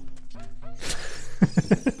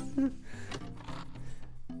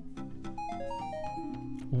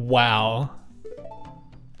 Wow.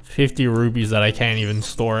 50 rubies that I can't even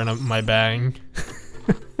store in my bag.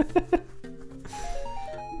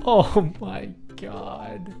 Oh my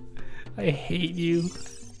god. I hate you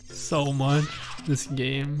so much, this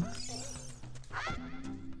game.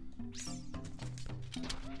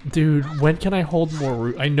 Dude, when can I hold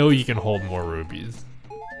more I know you can hold more rubies.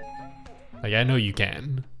 Like, I know you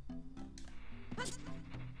can.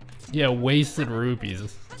 Yeah, wasted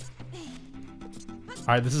rupees.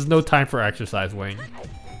 Alright, this is no time for exercise, Wing.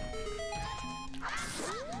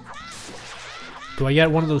 Do I get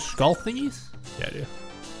one of those skull thingies? Yeah, I do.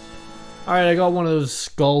 Alright, I got one of those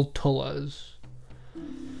skull tullas.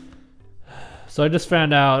 So I just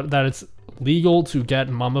found out that it's legal to get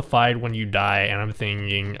mummified when you die, and I'm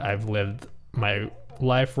thinking I've lived my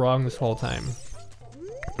life wrong this whole time.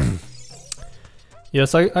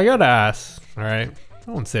 Yes, I gotta ask, alright?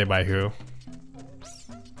 I won't say by who.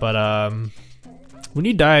 But, when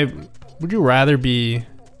you die, would you rather be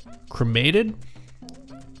cremated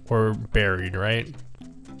or buried, right?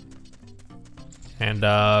 And,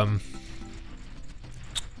 I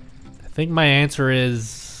think my answer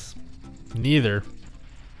is neither.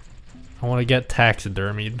 I want to get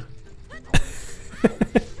taxidermied.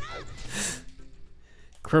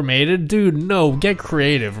 Cremated? Dude, no, get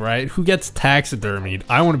creative, right? Who gets taxidermied?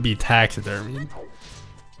 I want to be taxidermied.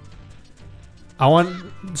 I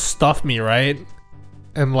want stuff me, right?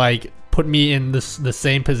 And like put me in the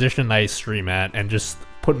same position I stream at and just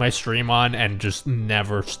put my stream on and just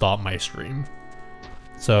never stop my stream.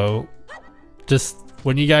 So just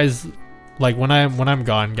when you guys like when I'm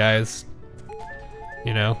gone, guys,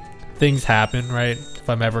 you know, things happen, right? If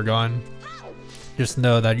I'm ever gone, just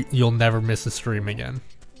know that you'll never miss a stream again.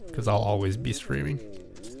 Because I'll always be streaming.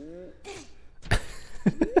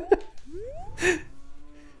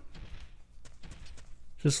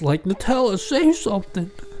 Just like Nutella, say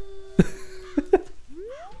something.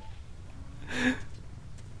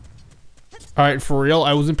 Alright, for real,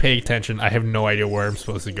 I wasn't paying attention. I have no idea where I'm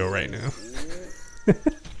supposed to go right now.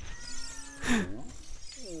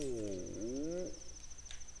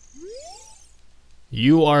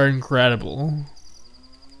 You are incredible.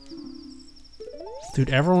 Dude,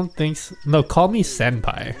 everyone thinks... No, call me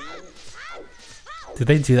senpai. Did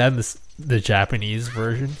they do that in the Japanese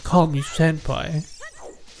version? Call me senpai.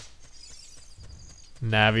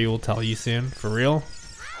 Navi will tell you soon. For real?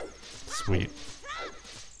 Sweet.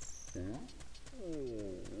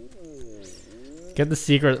 Get the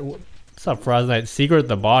secret. What's up, Frost Knight? Secret at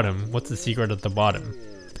the bottom. What's the secret at the bottom?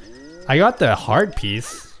 I got the heart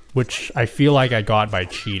piece, which I feel like I got by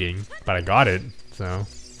cheating. But I got it, so,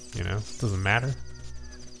 you know, it doesn't matter.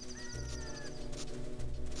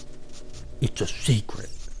 It's a secret.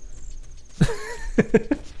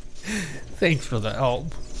 Thanks for the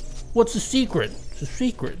help. What's the secret? It's a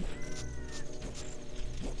secret.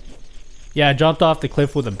 Yeah, I jumped off the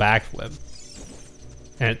cliff with a backflip.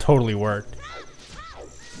 And it totally worked.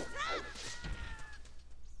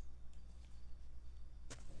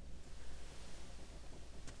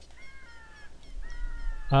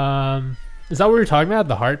 Is that what you're talking about?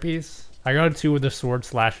 The heart piece? I got a 2 with the sword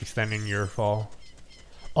slash extending your fall.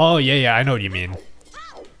 Oh, yeah, I know what you mean.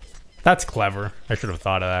 That's clever. I should have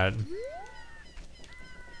thought of that.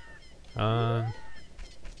 I'm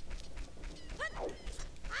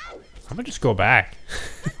gonna just go back.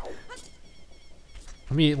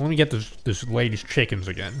 let me get this lady's chickens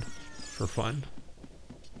again for fun.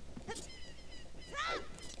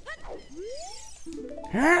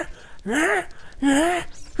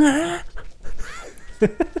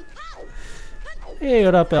 Hey,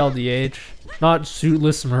 what up, LDH? Not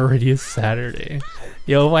Suitless Meridius Saturday.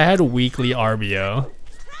 Yo, if I had a weekly RBO,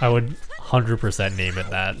 I would 100% name it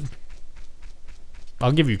that.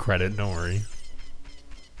 I'll give you credit, don't worry.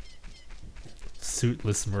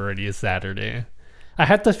 Suitless Meridius Saturday. I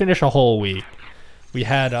had to finish a whole week. We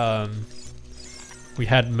had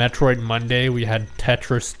Metroid Monday, we had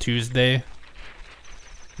Tetris Tuesday,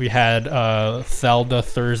 we had Zelda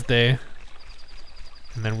Thursday,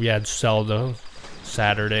 and then we had Zelda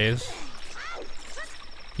Saturdays.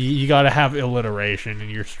 You gotta have alliteration in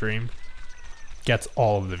your stream. Gets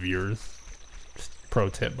all of the viewers. Just pro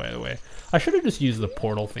tip, by the way. I should have just used the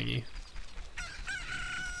portal thingy.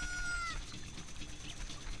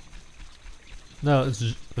 No, it's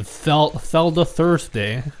Zelda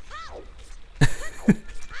Thursday.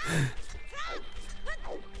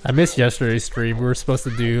 I missed yesterday's stream. We were supposed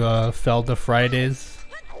to do Zelda Fridays.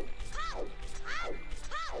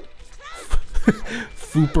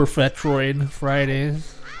 Fooper Fetroid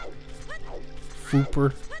Fridays.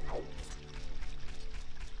 Fooper.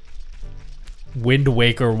 Wind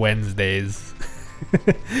Waker Wednesdays.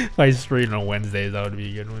 If I stream on Wednesdays, that would be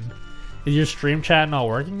a good one. Is your stream chat not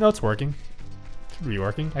working? No, it's working. Should be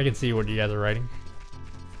working. I can see what you guys are writing.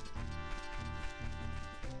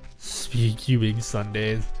 cubing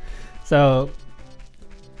Sundays. So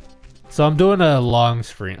I'm doing a long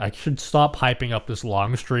stream. I should stop hyping up this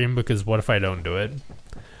long stream because what if I don't do it?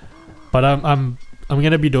 But I'm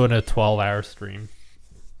gonna be doing a 12-hour stream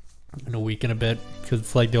in a week and a bit because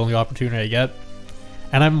it's like the only opportunity I get.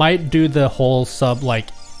 And I might do the whole sub, like,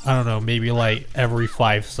 I don't know, maybe like every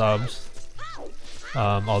 5 subs.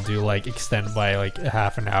 I'll do like extend by like a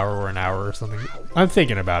half an hour or an hour or something. I'm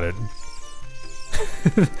thinking about it.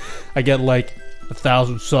 I get like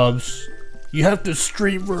 1,000 subs. You have to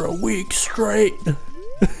stream for a week straight.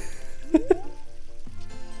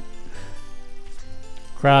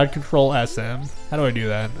 Crowd control SM. How do I do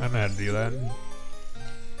that? I don't know how to do that.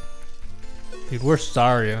 Dude, where's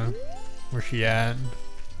Saria? Where's she at?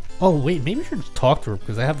 Oh wait, maybe I should just talk to her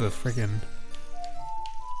because I have the freaking.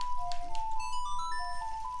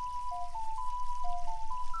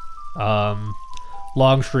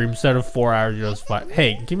 Long stream instead of 4 hours, just 5.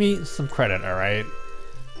 Hey, give me some credit, alright?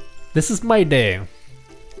 This is my day.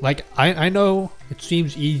 Like, I know it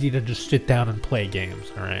seems easy to just sit down and play games,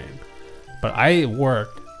 alright? But I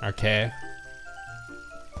work, okay?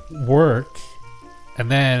 Work, and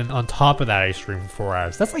then on top of that I stream for 4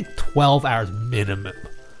 hours. That's like 12 hours minimum.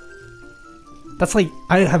 That's like,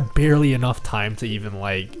 I have barely enough time to even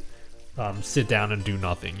like, sit down and do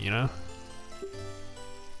nothing, you know?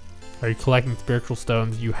 Are you collecting spiritual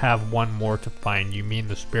stones? You have one more to find. You mean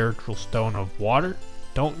the spiritual stone of water?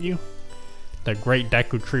 Don't you? The great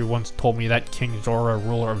Deku Tree once told me that King Zora,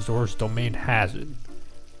 ruler of Zora's domain, has it.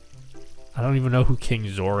 I don't even know who King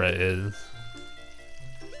Zora is.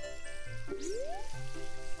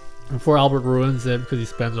 Before Albert ruins it because he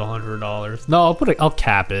spends $100. No, I'll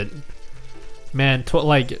cap it. Man,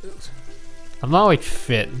 like, I'm not like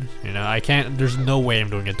fit, you know. I can't. There's no way I'm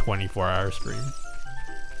doing a 24-hour stream.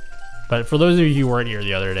 But for those of you who weren't here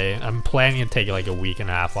the other day, I'm planning to take like a week and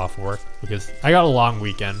a half off work because I got a long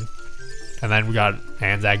weekend, and then we got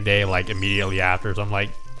Anzac Day like immediately after. So I'm like,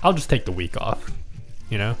 I'll just take the week off,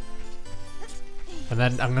 you know. And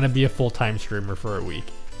then I'm gonna be a full-time streamer for a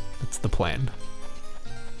week. That's the plan.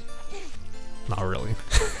 Not really.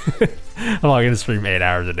 I'm not gonna stream 8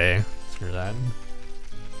 hours a day. Screw that.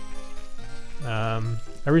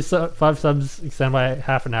 Every 5 subs extend by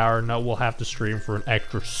half an hour. No, we'll have to stream for an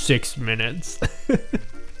extra 6 minutes.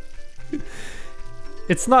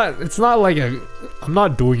 It's not like I'm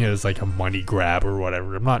not doing it as like a money grab or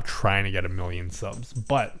whatever. I'm not trying to get 1 million subs,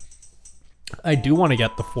 but I do want to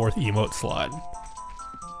get the 4th emote slot,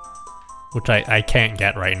 which I can't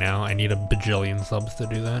get right now. I need a bajillion subs to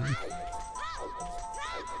do that.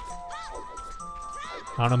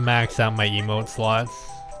 I want to max out my emote slots.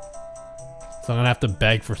 So I'm gonna have to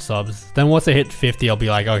beg for subs. Then once I hit 50, I'll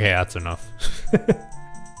be like, okay, that's enough.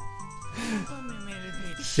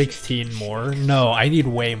 16 more? No, I need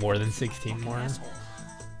way more than 16 more.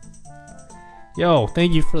 Yo,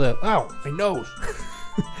 thank you for the... Ow, my nose!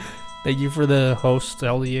 Thank you for the host,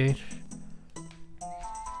 LDH.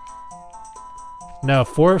 No,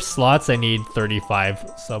 4 slots, I need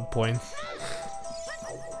 35 sub points.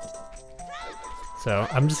 So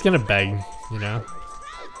I'm just gonna beg, you know?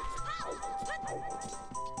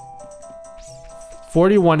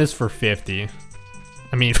 41 is for 50.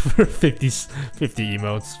 I mean, for 50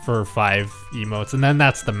 emotes for 5 emotes, and then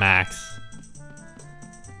that's the max.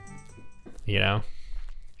 You know?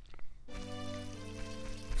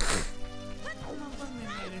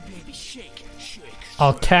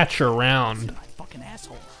 I'll catch you around.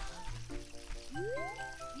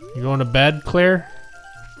 You going to bed, Claire?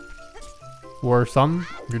 Or something?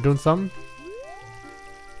 You're doing something?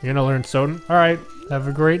 You're gonna learn Soden? Alright, have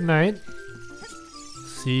a great night.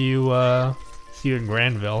 See you in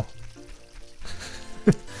Granville.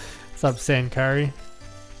 What's up, Sankari?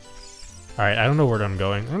 Alright, I don't know where I'm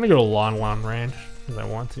going. I'm gonna go to Lon Lon Ranch, because I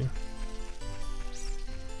want to.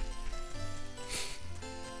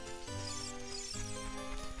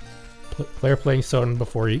 Player playing Soden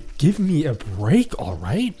before you. Give me a break,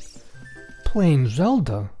 alright? Playing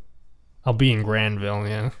Zelda. I'll be in Granville,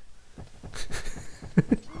 yeah.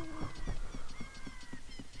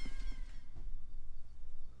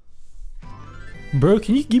 Bro,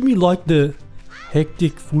 can you give me like the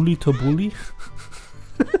hectic fully tabuli?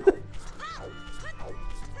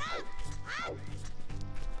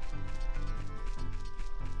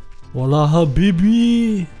 Wala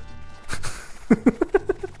habibi.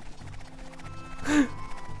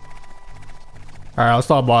 Alright, I'll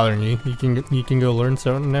stop bothering you. You can go learn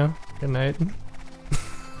something now. Good night.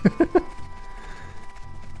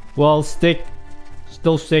 Well,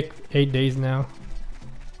 still sick 8 days now.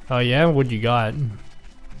 Oh yeah, what you got?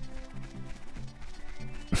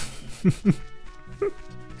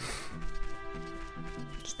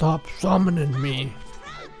 Stop summoning me.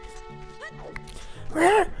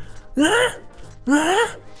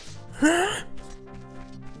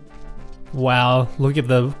 Wow, look at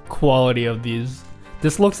the quality of these.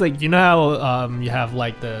 This looks like, you know how you have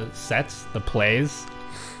like the sets, the plays,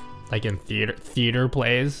 like in theater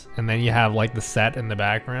plays, and then you have like the set in the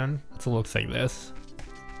background. It looks like this.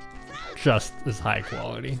 Just as high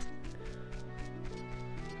quality.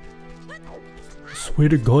 Swear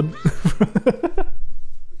to God.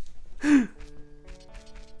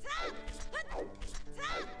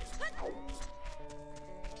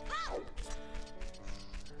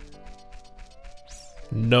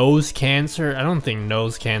 Nose cancer? I don't think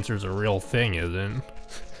nose cancer is a real thing, is it?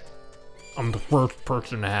 I'm the first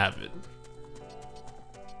person to have it.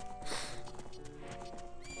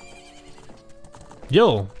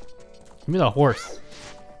 Yo, give me that horse.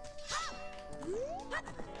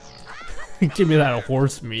 Give me that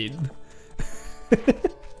horse meat.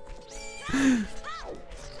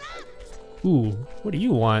 Ooh, what do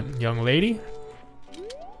you want, young lady?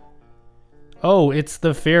 Oh, it's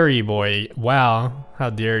the fairy boy. Wow,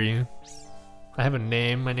 how dare you. I have a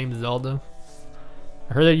name. My name's Zelda.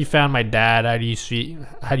 I heard that you found my dad. How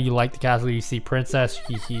do you like the castle? You see princess?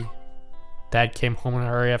 Hee. Dad came home in a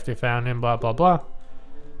hurry after he found him, blah blah blah.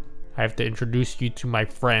 I have to introduce you to my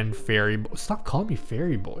friend fairy boy. Stop calling me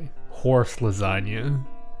fairy boy. Horse lasagna.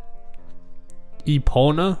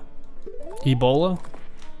 Epona? Ebola?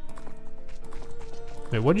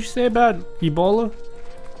 Wait, what did you say about Ebola?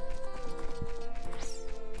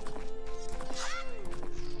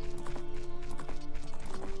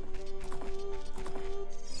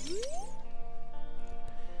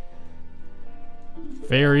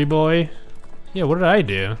 Fairy boy? Yeah, what did I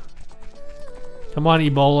do? Come on,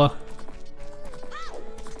 Ebola.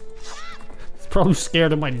 He's probably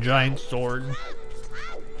scared of my giant sword.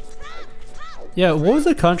 Yeah, what was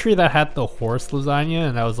the country that had the horse lasagna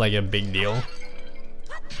and that was like a big deal?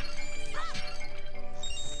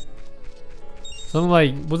 Something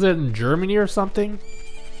like, was it in Germany or something?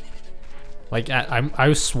 Like,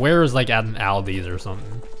 I swear it was like at an Aldi's or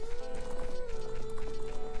something.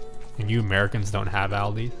 And you Americans don't have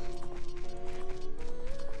Aldi's?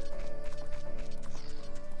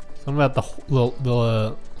 Something about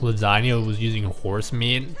the lasagna was using horse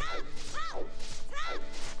meat.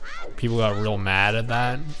 People got real mad at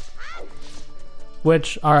that.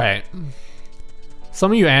 Which, alright.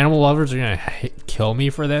 Some of you animal lovers are gonna kill me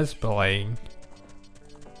for this, but like,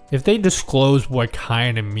 if they disclose what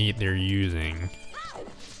kind of meat they're using,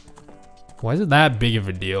 why is it that big of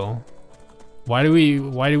a deal? Why do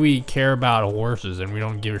we care about horses and we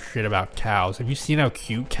don't give a shit about cows? Have you seen how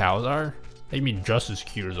cute cows are? They can be just as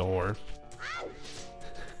cute as a horse.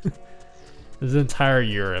 This is entire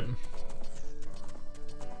Europe.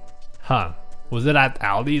 Huh. Was it at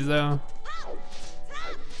Aldi's though?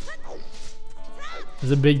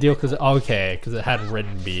 It's a big deal because, okay, because it had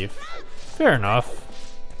ridden beef. Fair enough.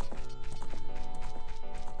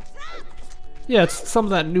 Yeah, it's some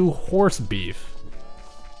of that new horse beef.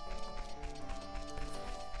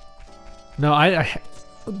 No,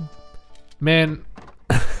 man,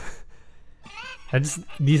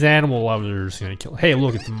 these animal lovers are just gonna kill. Hey,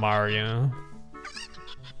 look, it's Mario.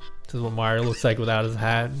 This is what Mario looks like without his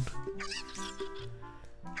hat.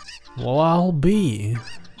 Well, I'll be.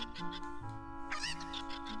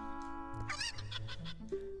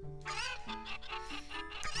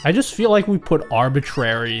 I just feel like we put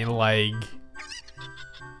arbitrary, like,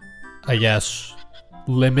 I guess,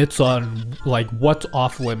 limits on, like, what's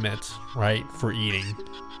off limits, right, for eating.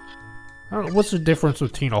 I don't know, what's the difference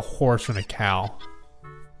between a horse and a cow?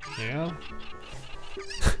 Yeah?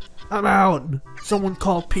 I'm out! Someone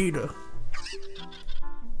call Peter.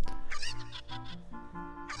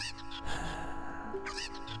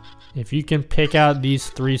 If you can pick out these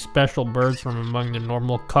 3 special birds from among the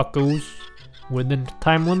normal cuckoos within the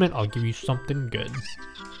time limit, I'll give you something good.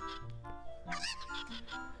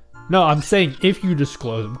 No, I'm saying if you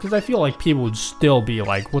disclose them, because I feel like people would still be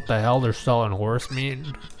like, what the hell, they're selling horse meat?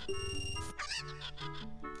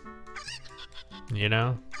 You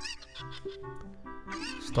know?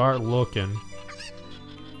 Start looking.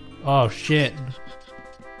 Oh shit.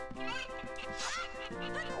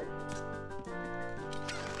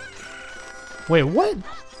 Wait, what?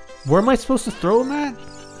 Where am I supposed to throw him at?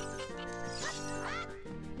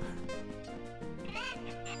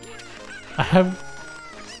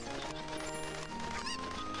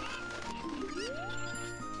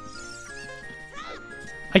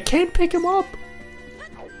 I can't pick him up.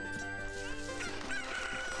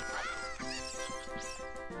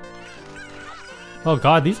 Oh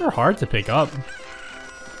god, these are hard to pick up.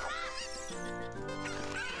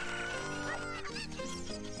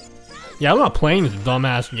 Yeah, I'm not playing this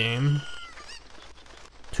dumbass game.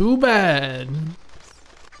 Too bad.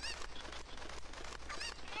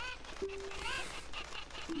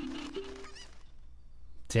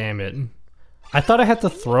 Damn it. I thought I had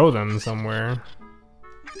to throw them somewhere.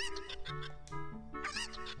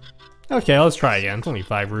 Okay, let's try again. It's only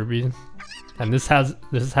 5 rupees. And this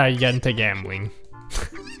is how you get into gambling.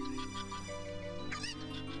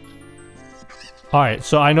 Alright,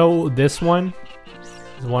 so I know this one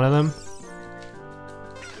is one of them.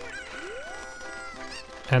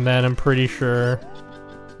 And then I'm pretty sure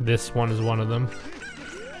this one is one of them.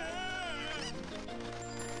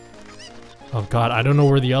 Oh god, I don't know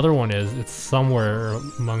where the other one is. It's somewhere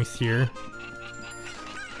amongst here.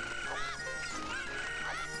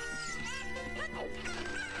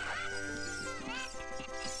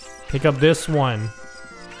 Pick up this one.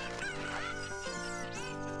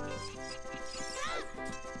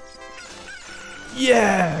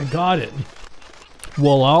 Yeah, got it.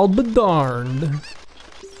 Well, I'll be darned.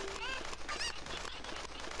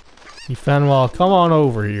 Fenwell, come on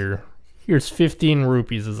over here. Here's 15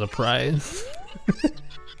 rupees as a prize.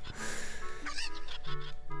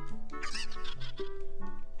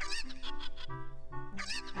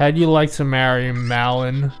 How'd you like to marry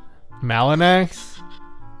Malinax?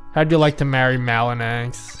 How'd you like to marry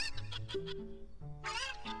Malinax?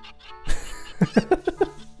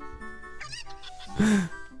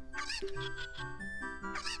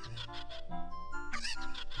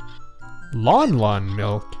 Lon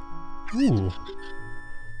milk. Ooh.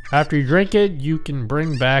 After you drink it, you can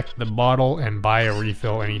bring back the bottle and buy a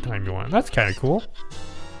refill anytime you want. That's kind of cool.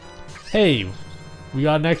 Hey, we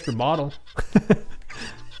got an extra bottle.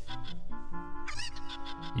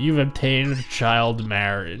 You've obtained child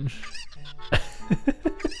marriage.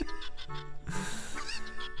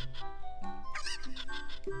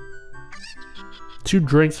 2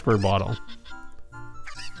 drinks per bottle.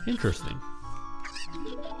 Interesting.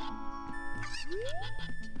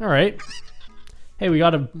 Alright. Hey, we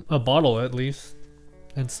got a bottle at least.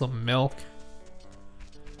 And some milk.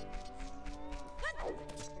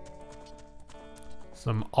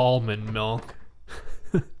 Some almond milk.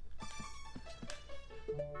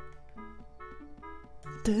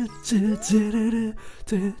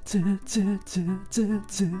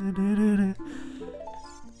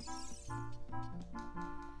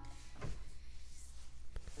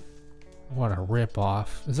 What a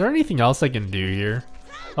rip-off. Is there anything else I can do here?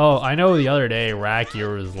 Oh, I know the other day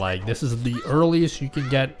Rakier was like, this is the earliest you can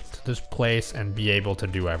get to this place and be able to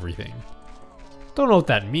do everything. Don't know what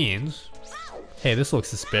that means. Hey, this looks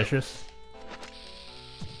suspicious.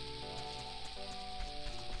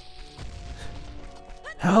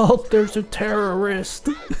 Help, there's a terrorist.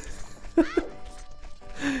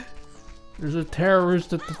 There's a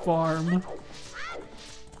terrorist at the farm.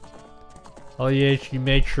 LEH, you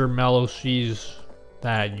make sure Mello sees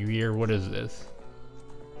that. You hear, what is this?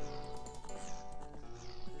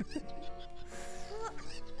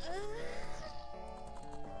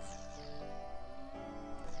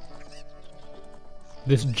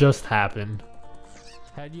 This just happened.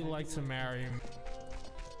 How'd you like to marry him?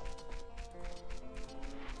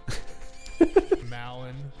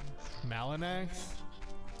 Malinax?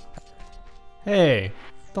 Hey,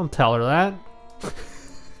 don't tell her that.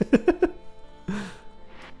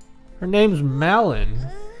 Her name's Malin.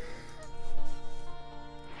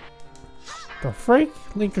 The freak?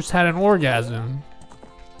 Link just had an orgasm.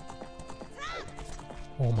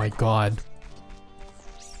 Oh my god.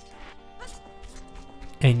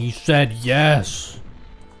 And you said yes.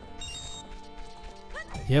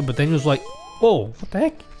 Yeah, but then he was like, oh, what the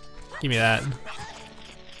heck? Give me that.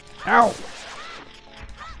 Ow!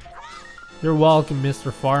 You're welcome,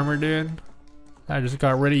 Mr. Farmer, dude. I just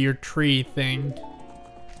got rid of your tree thing.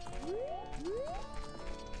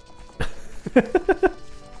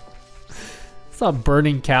 Stop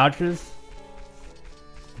burning couches.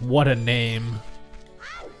 What a name.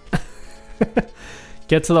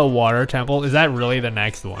 Get to the water temple. Is that really the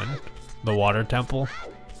next one? The water temple?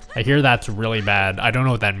 I hear that's really bad. I don't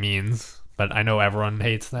know what that means, but I know everyone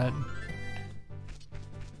hates that.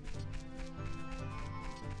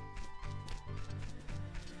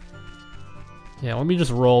 Yeah, let me just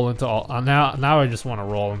roll into all. Now I just want to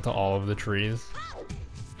roll into all of the trees.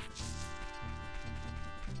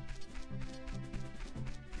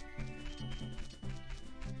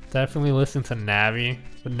 Definitely listen to Navi,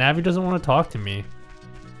 but Navi doesn't want to talk to me.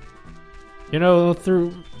 You know,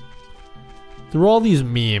 through all these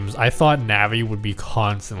memes, I thought Navi would be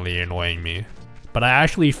constantly annoying me, but I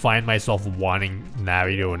actually find myself wanting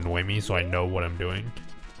Navi to annoy me so I know what I'm doing.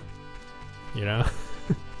 You know?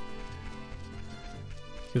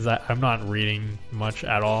 Because I'm not reading much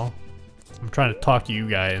at all. I'm trying to talk to you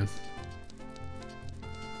guys.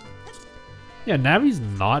 Yeah, Navi's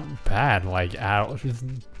not bad, like, at all. She's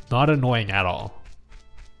not annoying at all.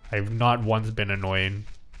 I've not once been annoying.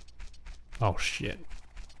 Oh, shit.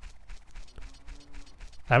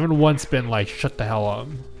 I haven't once been like, shut the hell up.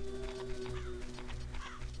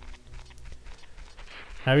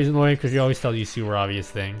 Navi's annoying because she always tells you super obvious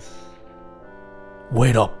things.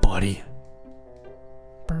 Wait up, buddy.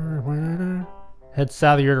 Head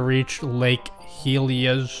south here to reach Lake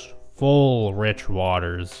Hylia's full rich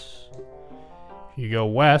waters. If you go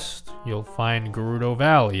west, you'll find Gerudo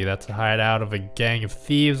Valley. That's a hideout of a gang of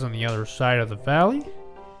thieves on the other side of the valley.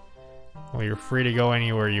 Well, you're free to go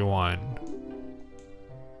anywhere you want.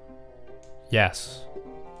 Yes.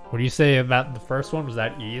 What do you say about the first one? Was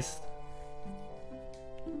that east?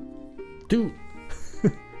 Dude.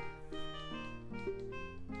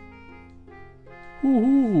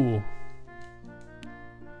 Woohoo.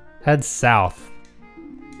 Head south.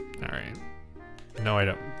 Alright. No, I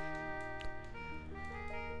don't.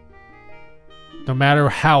 No matter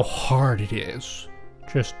how hard it is,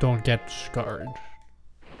 just don't get discouraged.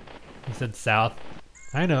 He said south.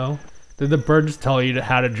 I know. Did the birds tell you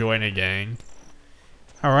how to join a gang?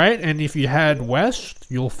 Alright, and if you head west,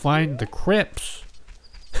 you'll find the crypts.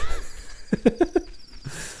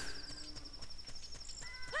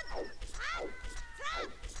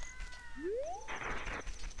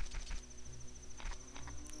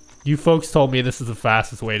 You folks told me this is the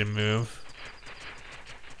fastest way to move.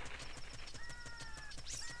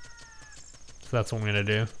 So that's what I'm gonna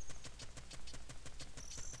do.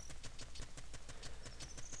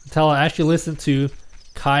 Tell her, actually listen to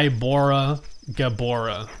Kai Bora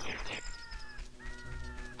Gabora.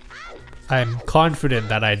 I'm confident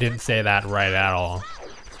that I didn't say that right at all.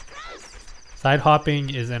 Side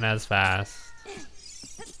hopping isn't as fast.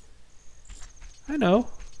 I know.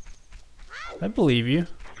 I believe you.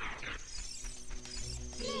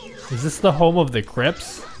 Is this the home of the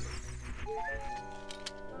crypts?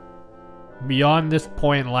 Beyond this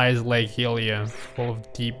point lies Lake Hylia, full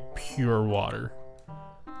of deep, pure water.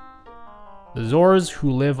 The Zoras,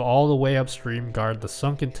 who live all the way upstream, guard the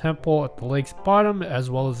sunken temple at the lake's bottom, as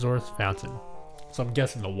well as Zora's fountain. So I'm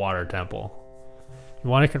guessing the water temple. You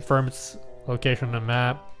want to confirm its location on the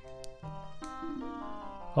map?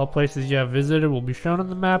 All places you have visited will be shown on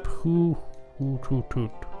the map. Toot.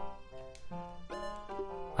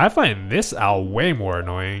 I find this owl way more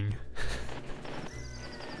annoying.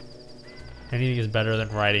 Anything is better than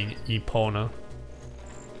riding Epona.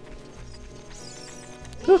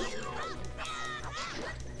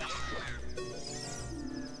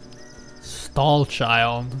 Stall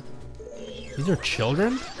child. These are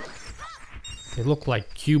children? They look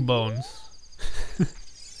like Cubones.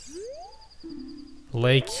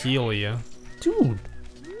 Lake Hylia. Dude.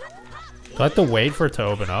 Do I have to wait for it to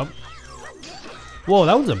open up? Whoa,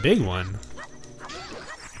 that was a big one.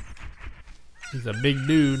 He's a big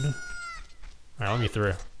dude. Alright, let me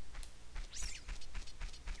through.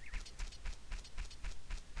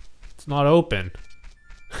 It's not open.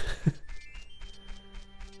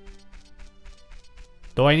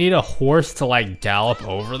 Do I need a horse to like gallop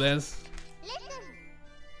over this?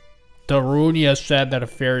 Darunia said that a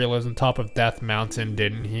fairy lives on top of Death Mountain,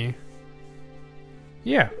 didn't he?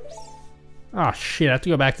 Yeah. Oh shit, I have to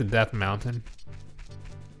go back to Death Mountain.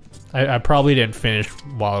 I probably didn't finish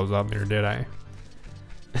while I was up there, did I?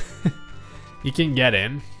 You can get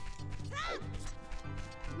in.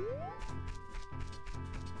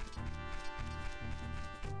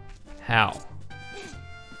 How?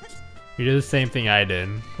 You did the same thing I did.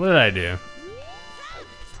 What did I do?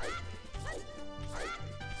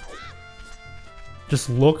 Just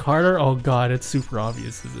look harder? Oh god, it's super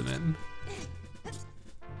obvious, isn't it?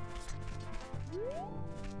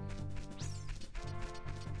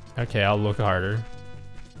 Okay, I'll look harder.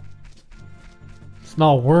 It's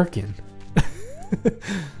not working.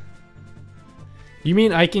 You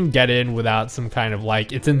mean I can get in without some kind of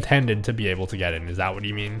like, it's intended to be able to get in, is that what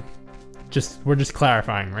you mean? We're just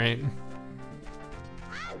clarifying, right?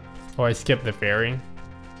 Oh, I skipped the ferry.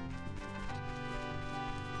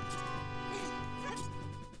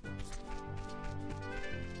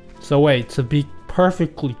 So wait, to be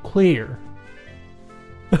perfectly clear.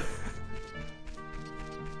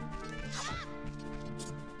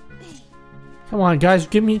 Come on, guys,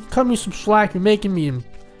 cut me some slack. You're making me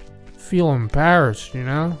feel embarrassed, you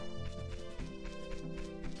know?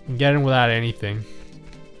 You can get in without anything.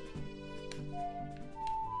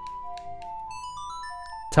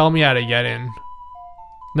 Tell me how to get in.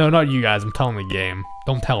 No, not you guys. I'm telling the game.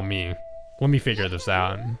 Don't tell me. Let me figure this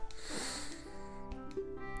out.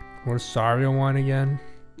 What does Sario want again?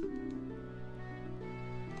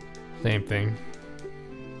 Same thing.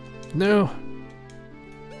 No.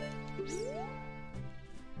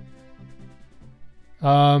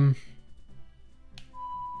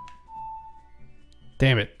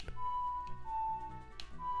 Damn it.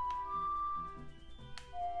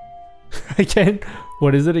 I can't.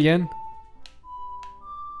 What is it again?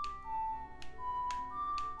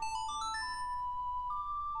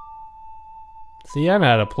 See, I know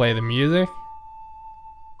how to play the music.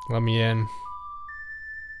 Let me in.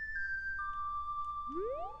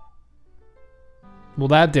 Well,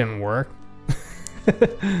 that didn't work.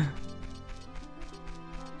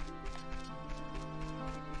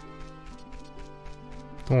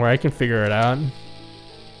 Don't worry, I can figure it out.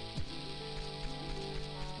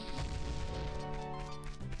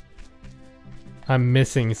 I'm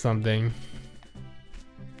missing something.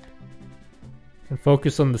 And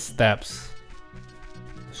focus on the steps.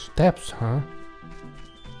 Steps, huh?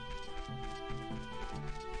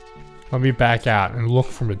 Let me back out and look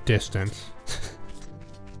from a distance.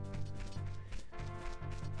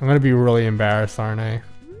 I'm gonna be really embarrassed, aren't I?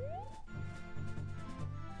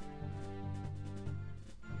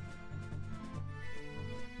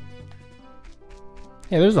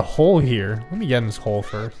 Hey, there's a hole here. Let me get in this hole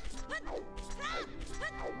first.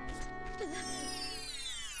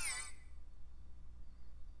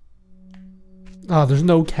 Oh, there's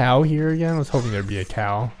no cow here again? I was hoping there'd be a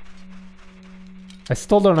cow. I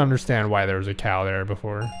still don't understand why there was a cow there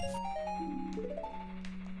before.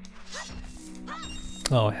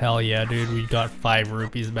 Oh, hell yeah, dude. We got 5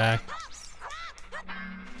 rupees back.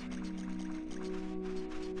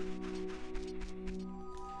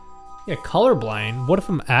 Yeah, colorblind? What if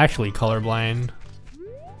I'm actually colorblind?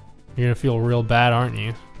 You're gonna feel real bad, aren't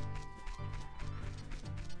you?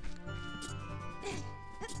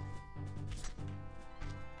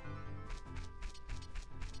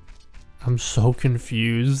 I'm so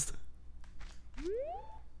confused.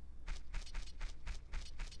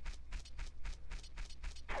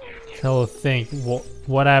 So think,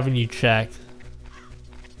 what haven't you checked?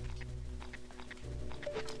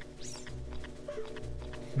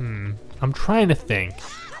 I'm trying to think.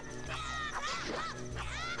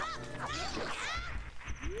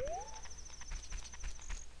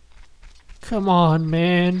 Come on,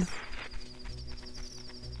 man.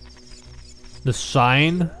 The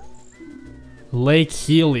sign? Lake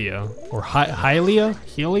Hylia. Or Hylia?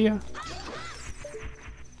 Hylia?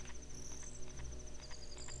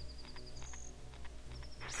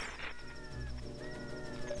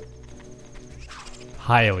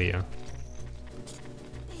 Hylia.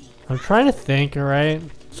 I'm trying to think, alright?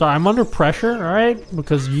 Sorry, I'm under pressure, alright?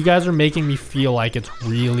 Because you guys are making me feel like it's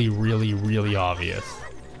really, really, really obvious.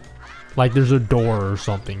 Like there's a door or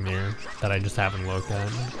something there that I just haven't looked at.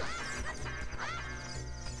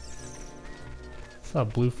 What's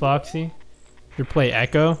up, Blue Foxy? You play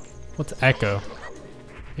Echo? What's Echo?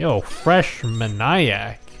 Yo, Fresh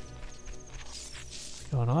Maniac. What's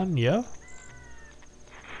going on, yo?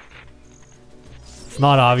 It's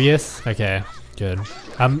not obvious? Okay, good.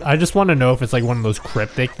 I just want to know if it's like one of those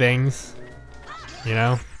cryptic things, you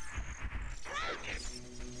know?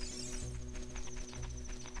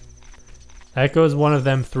 Echo is one of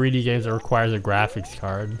them 3D games that requires a graphics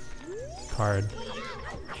card.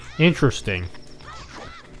 Interesting.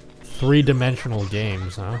 3-dimensional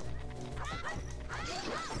games, huh?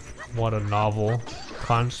 What a novel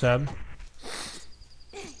concept.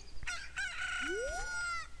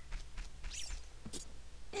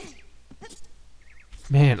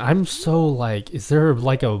 Man, I'm so like, is there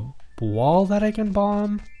like a wall that I can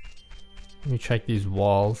bomb? Let me check these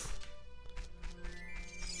walls.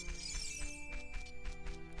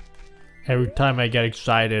 Every time I get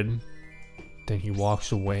excited, then he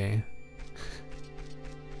walks away.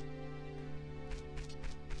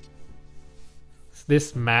 Is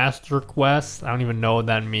this master quest? I don't even know what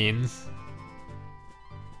that means.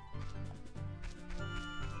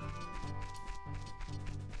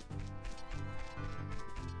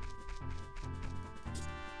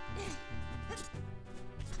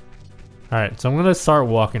 Alright, so I'm gonna start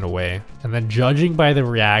walking away, and then judging by the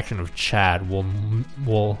reaction of Chad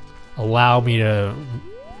will allow me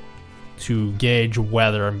to gauge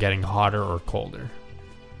whether I'm getting hotter or colder.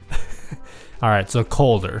 Alright, so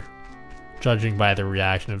colder. Judging by the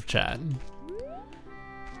reaction of Chad.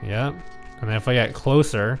 Yep. And then if I get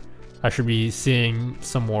closer, I should be seeing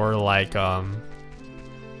some more like, you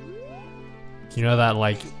know that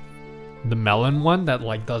like, the melon one that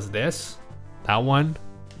like does this? That one?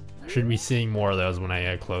 I should be seeing more of those when I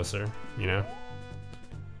get closer, you know?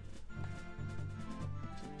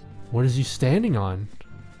 What is he standing on?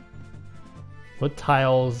 What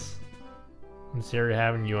tiles in this area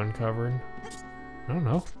haven't you uncovered? I don't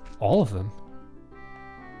know. All of them.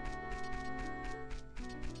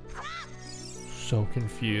 So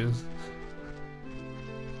confused.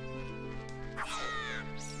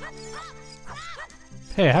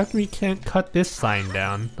 Hey, how come we can't cut this sign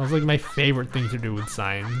down? That was like my favorite thing to do with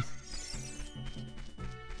signs.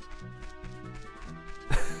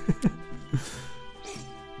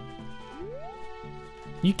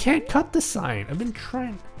 You can't cut the sign. I've been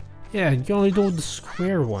trying. Yeah, you can only do the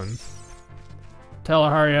square ones. Tell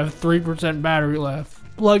her you have 3% battery left.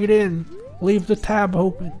 Plug it in. Leave the tab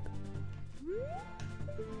open.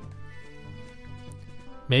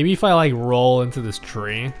 Maybe if I like roll into this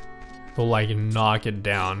tree, it'll like knock it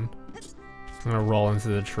down. I'm gonna roll into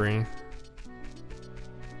the tree.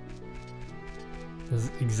 This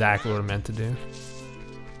is exactly what I meant to do.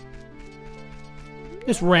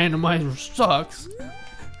 This randomizer sucks.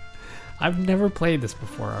 I've never played this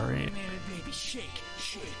before already.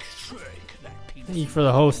 Thank you for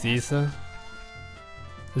the host, Issa.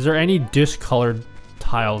 Is there any discolored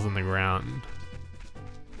tiles in the ground?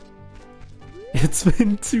 It's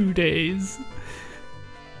been 2 days.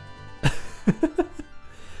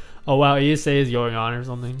 Oh wow, ESA is going on or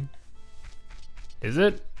something. Is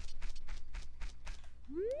it?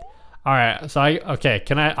 Alright, so okay,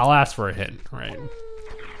 I'll ask for a hint, right?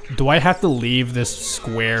 Do I have to leave this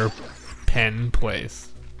square pen place?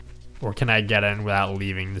 Or can I get in without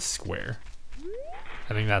leaving the square?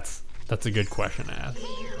 I think that's a good question to ask.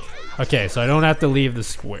 Okay, so I don't have to leave the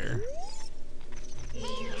square.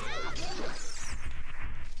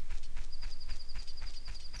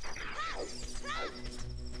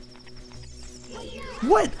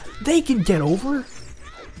 What? They can get over?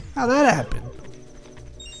 How'd that happen?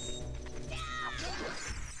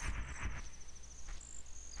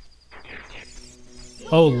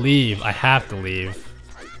 Oh, leave. I have to leave.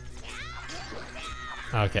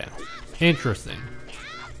 Okay. Interesting.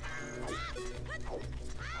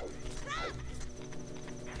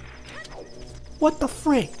 What the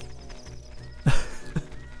frick?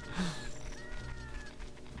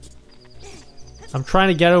 I'm trying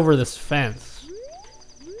to get over this fence.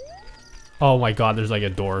 Oh my god, there's like a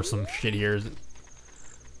door or some shit here.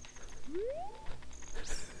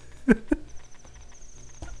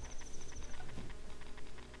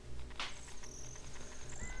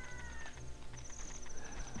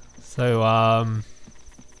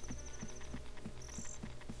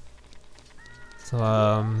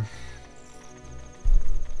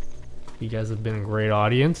 You guys have been a great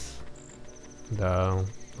audience. And, I'll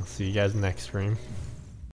see you guys next stream.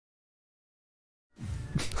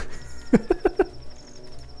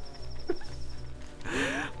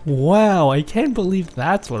 Wow, I can't believe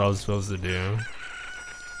that's what I was supposed to do.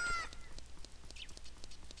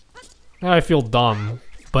 Now I feel dumb,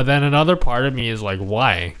 but then another part of me is like,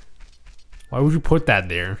 why? Why would you put that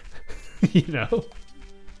there? You know?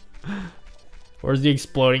 Where's the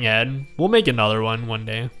exploding head? We'll make another one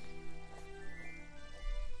day.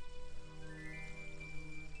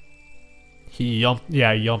 He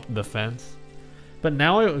yumped the fence. But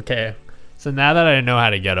now, okay. So now that I know how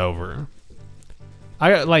to get over,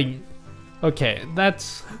 okay,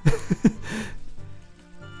 that's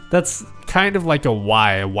that's kind of like a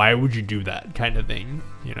why. Why would you do that kind of thing,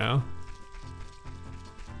 you know?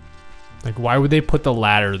 Like, why would they put the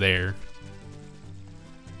ladder there?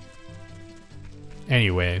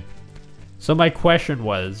 Anyway, so my question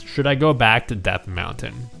was, should I go back to Death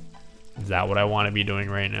Mountain? Is that what I want to be doing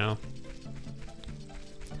right now?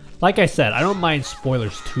 Like I said, I don't mind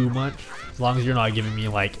spoilers too much, as long as you're not giving me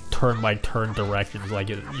like turn-by-turn directions like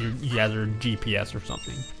you guys are GPS or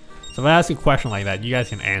something. So if I ask a question like that, you guys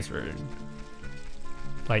can answer it.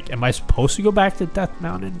 Like, am I supposed to go back to Death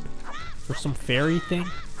Mountain for some fairy thing?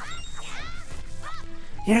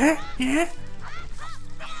 Yeah.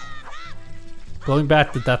 Going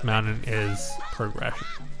back to Death Mountain is progression.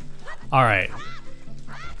 Alright.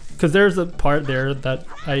 Because there's a part there that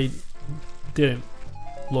I didn't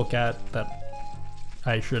look at that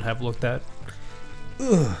I should have looked at.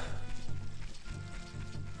 Ugh.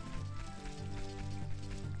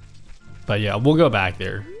 But yeah, we'll go back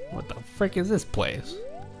there. What the frick is this place?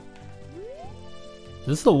 Is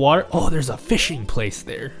this the water? Oh, there's a fishing place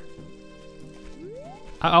there.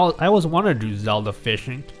 I always wanted to do Zelda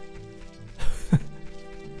fishing.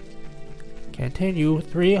 Continue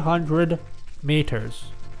 300 meters.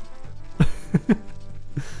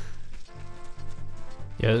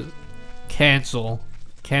 Yeah, cancel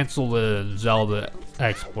the Zelda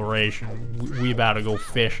exploration. We about to go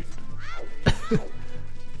fishing.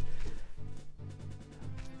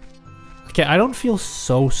 Okay, I don't feel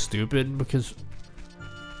so stupid because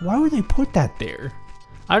Why would they put that there?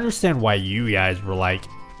 I understand why you guys were like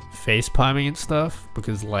face palming and stuff,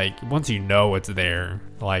 because like once you know it's there,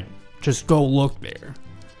 like just go look there,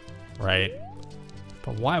 right?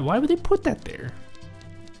 But why would they put that there?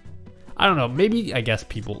 I don't know, maybe I guess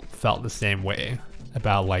people felt the same way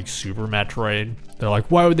about like Super Metroid. They're like,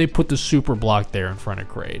 why would they put the super block there in front of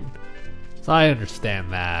Kraid? So I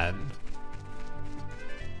understand that.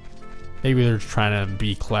 Maybe they're trying to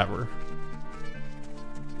be clever.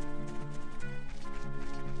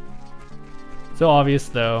 So obvious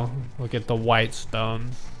though, look at the white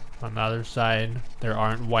stones on the other side. There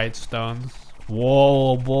aren't white stones.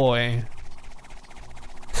 Whoa boy.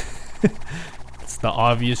 It's the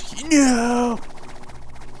obvious. No!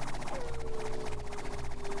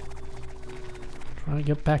 Trying to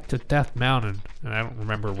get back to Death Mountain, and I don't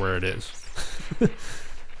remember where it is.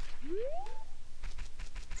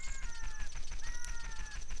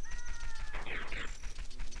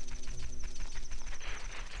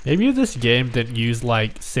 Maybe if this game didn't use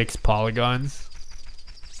like 6 polygons,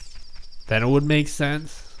 then it would make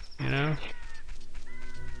sense, you know?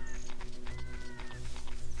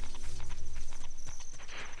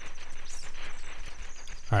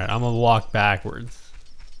 Alright, I'm gonna walk backwards.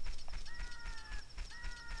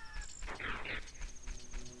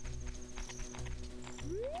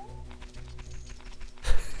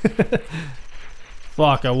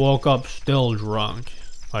 Fuck, I woke up still drunk.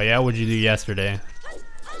 Oh yeah, what'd you do yesterday?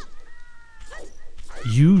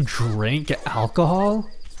 You drank alcohol?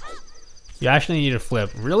 You actually need to flip.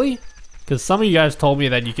 Really? Because some of you guys told me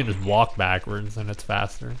that you can just walk backwards and it's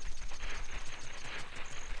faster.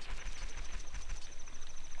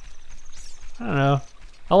 I don't know.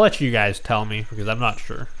 I'll let you guys tell me because I'm not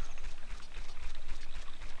sure.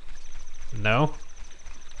 No?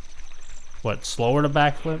 What, slower to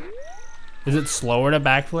backflip? Is it slower to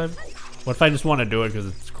backflip? What if I just want to do it because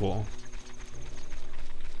it's cool?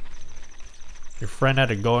 Your friend had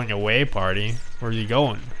a going away party. Where's he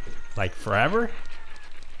going? Like forever?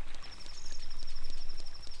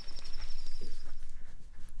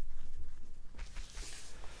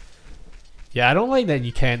 Yeah, I don't like that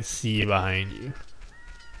you can't see behind you.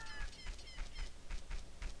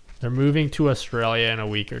 They're moving to Australia in a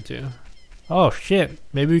week or 2. Oh shit,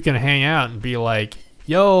 maybe we can hang out and be like,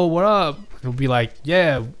 yo, what up? It'll be like,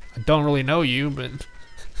 yeah, I don't really know you, but...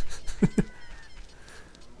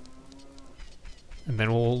 And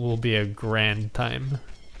then we'll be a grand time.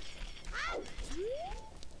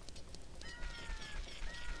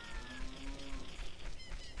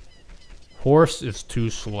 Horse is too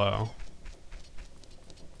slow.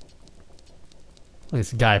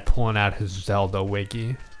 This guy pulling out his Zelda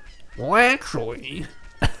wiki. Well, actually...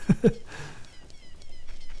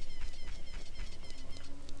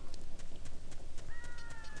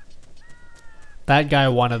 That guy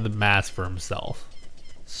wanted the mask for himself.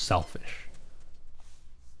 Selfish.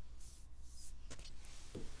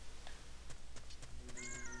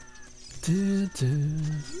 I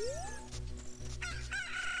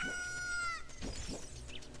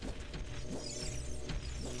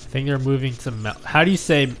think they're moving to how do you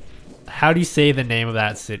say the name of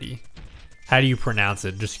that city? How do you pronounce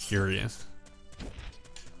it? Just curious.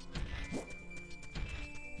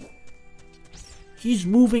 He's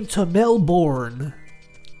moving to Melbourne.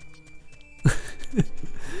 I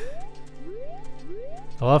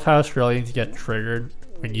love how Australians get triggered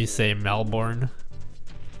when you say Melbourne.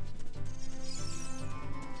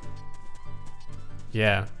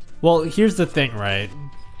 Yeah. Well, here's the thing, right?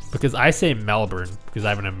 Because I say Melbourne because I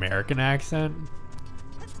have an American accent.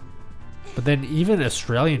 But then even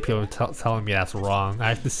Australian people are telling me that's wrong. I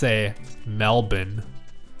have to say Melbourne.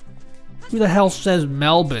 Who the hell says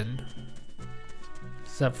Melbourne?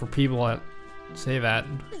 Except for people that say that.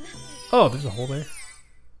 Oh, there's a hole there.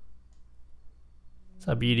 What's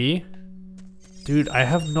up, BD? Dude, I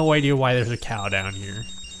have no idea why there's a cow down here.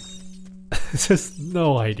 Just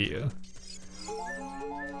no idea.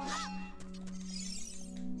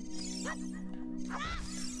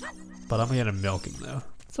 But I'm gonna milk him though.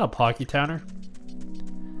 What's up, Hockey Towner?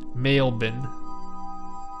 Melbourne.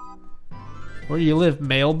 Where do you live,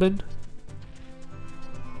 Melbourne?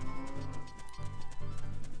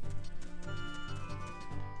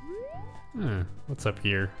 What's up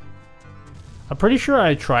here? I'm pretty sure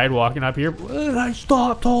I tried walking up here, but I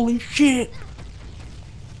stopped. Holy shit!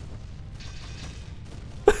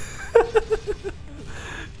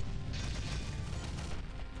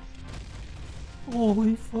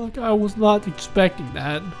 Holy fuck, I was not expecting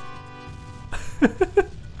that.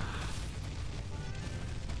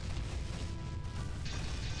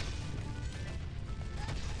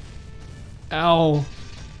 Ow.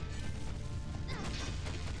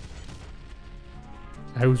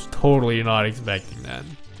 I was totally not expecting that.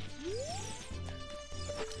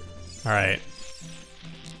 Alright.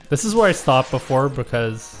 This is where I stopped before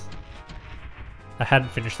because I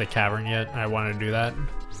hadn't finished the cavern yet and I wanted to do that.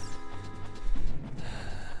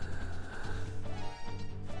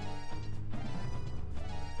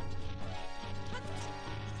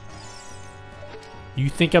 You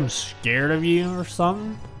think I'm scared of you or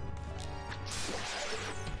something?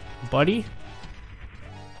 Buddy?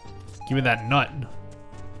 Give me that nut.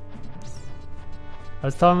 I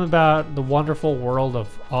was telling him about the wonderful world of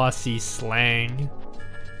Aussie slang.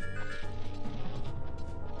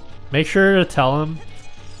 Make sure to tell him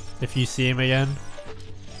if you see him again.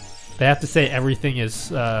 They have to say everything is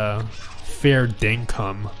fair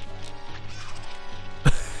dinkum.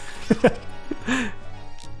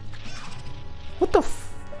 What the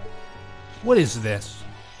f- What is this?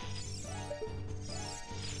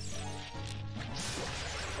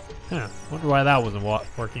 Huh, wonder why that wasn't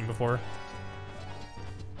working before.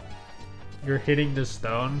 You're hitting the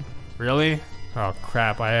stone? Really? Oh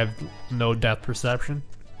crap, I have no depth perception.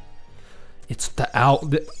 It's the owl.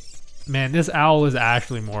 Man, this owl is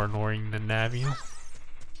actually more annoying than Navi.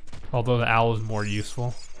 Although the owl is more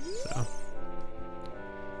useful. So.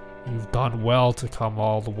 You've done well to come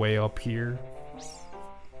all the way up here.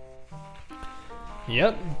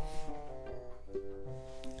 Yep.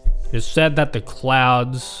 It's said that the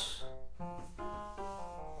clouds...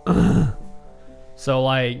 So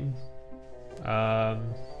like...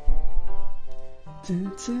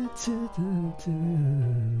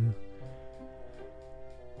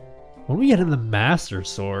 When we get in the Master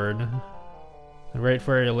Sword, the Great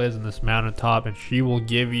Fairy lives in this mountaintop and she will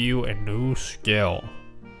give you a new skill.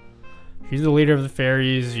 She's the leader of the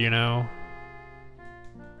fairies, you know.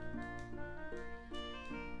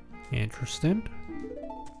 Interesting.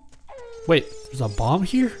 Wait, there's a bomb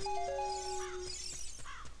here?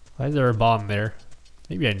 Why is there a bomb there?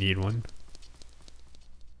 Maybe I need one.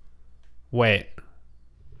 Wait.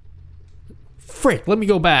 Frick, let me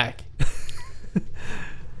go back.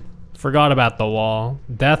 Forgot about the wall.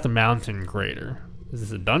 Death Mountain Crater. Is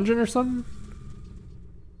this a dungeon or something?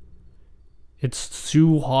 It's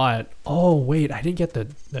too hot. Oh wait, I didn't get the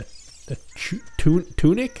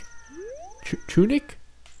tunic? Tunic?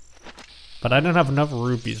 But I don't have enough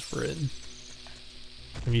rupees for it.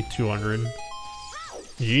 I need 200.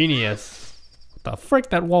 Genius. What the frick?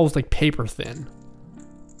 That wall was like paper thin.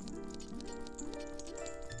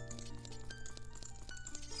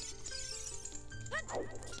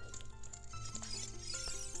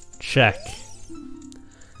 Check.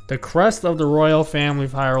 The crest of the royal family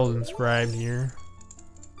of Hyrule is inscribed here.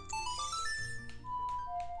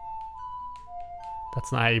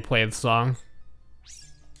 That's not how you play the song.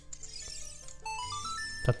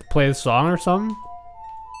 Have to play the song or something?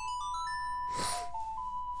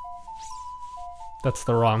 That's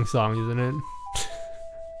the wrong song, isn't it?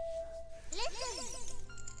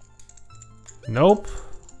 Nope.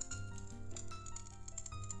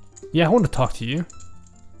 Yeah, I want to talk to you.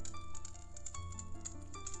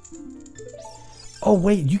 Oh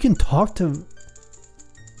wait, you can talk to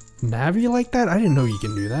Navi like that? I didn't know you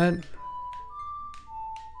can do that.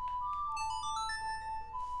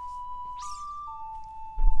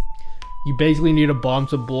 You basically need a bomb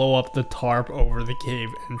to blow up the tarp over the cave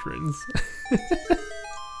entrance.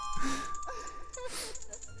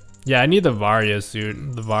 Yeah, I need the Varia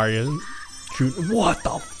suit. The Varia suit. What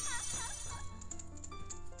the?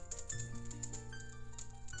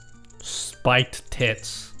 Spiked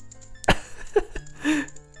tits.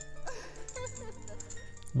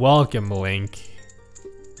 Welcome, Link.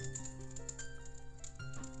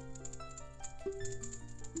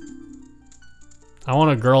 I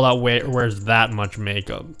want a girl that wears that much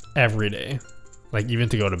makeup every day. Like, even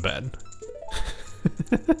to go to bed.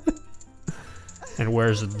 And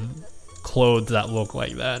wears clothes that look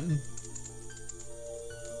like that.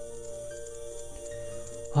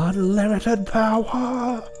 Unlimited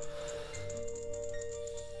power!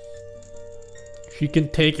 She can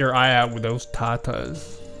take your eye out with those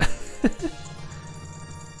tatas.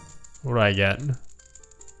 What do I get?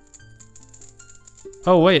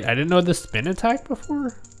 Oh wait, I didn't know the spin attack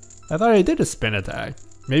before? I thought I did a spin attack.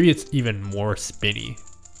 Maybe it's even more spinny.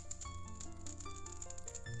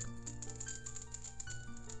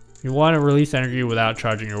 If you want to release energy without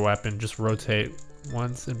charging your weapon, just rotate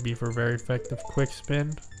once and be for a very effective quick spin.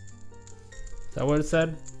 Is that what it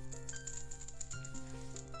said?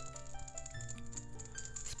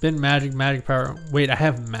 Spin magic power. Wait, I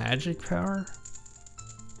have magic power?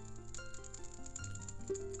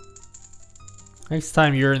 Next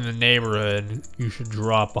time you're in the neighborhood, you should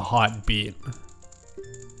drop a hot beat.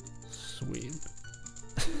 Sweet.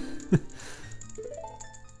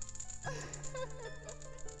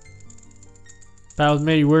 That was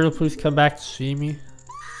me. Where please come back to see me?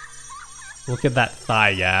 Look at that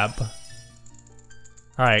thigh gap.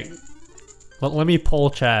 Alright. Let me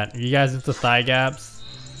poll chat. Are you guys into thigh gaps?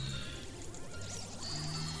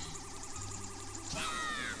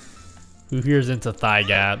 Who here's into thigh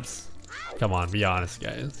gaps? Come on, be honest,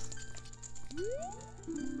 guys.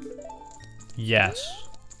 Yes.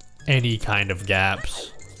 Any kind of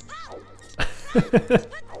gaps.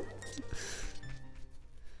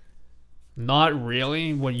 Not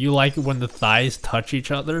really. When you like it when the thighs touch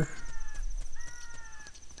each other?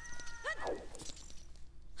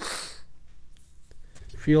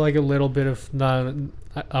 Feel like a little bit of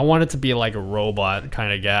I want it to be like a robot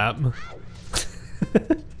kind of gap. Am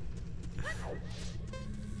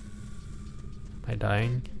I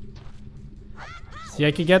dying? See,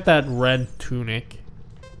 I could get that red tunic.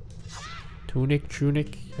 Tunic?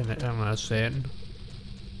 I don't know how to say it.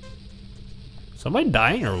 So am I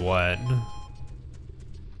dying or what?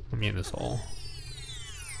 Let me in this hole.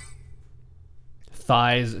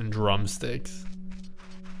 Thighs and drumsticks.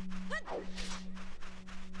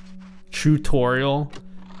 Tutorial.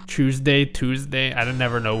 Tuesday. I don't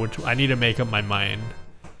never know which. I need to make up my mind.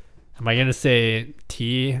 Am I gonna say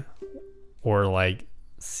T or like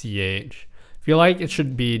CH? I feel like it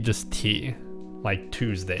should be just T, like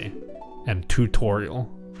Tuesday, and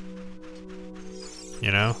tutorial.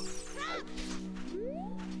 You know?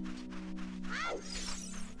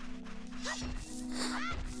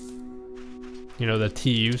 You know the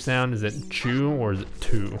TU sound? Is it chew or is it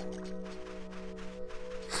two?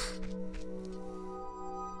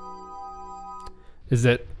 Is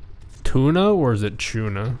it tuna or is it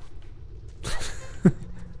tuna?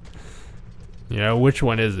 You know, which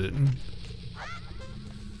one is it?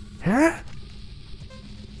 Huh?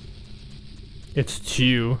 It's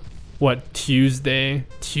two. What, Tuesday?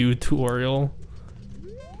 Tutorial?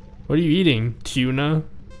 What are you eating? Tuna?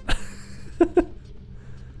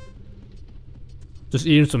 Just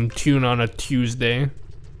eating some tuna on a Tuesday.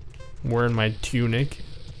 I'm wearing my tunic.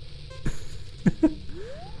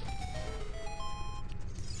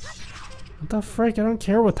 What the frick? I don't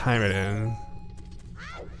care what time it is.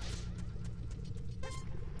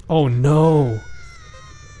 Oh no!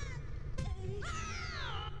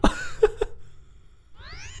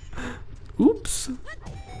 Oops.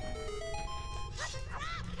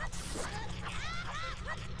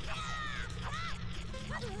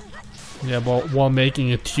 Yeah, while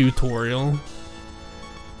making a tutorial.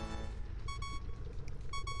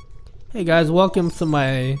 Hey guys, welcome to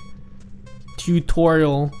my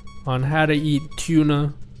tutorial on how to eat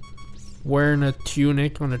tuna wearing a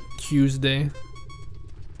tunic on a Tuesday.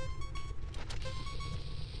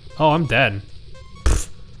 Oh, I'm dead. Pfft.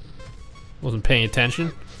 Wasn't paying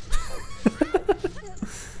attention.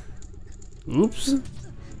 Oops.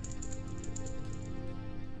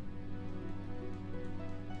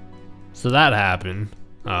 So that happened.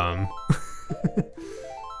 Thought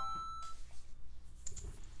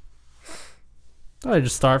I'd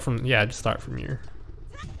just start from, yeah, just start from here.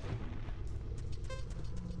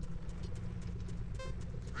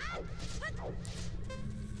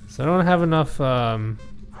 So I don't have enough,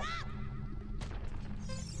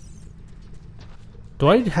 do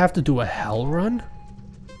I have to do a hell run?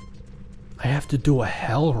 I have to do a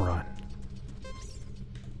hell run.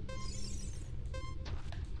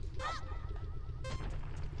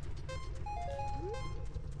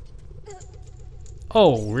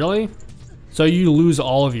 Oh, really? So you lose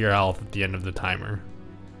all of your health at the end of the timer.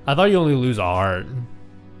 I thought you only lose a heart.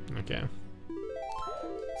 Okay.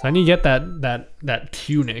 So I need to get that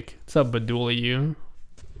tunic. What's up, Badula, you?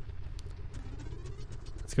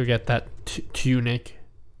 Let's go get that tunic.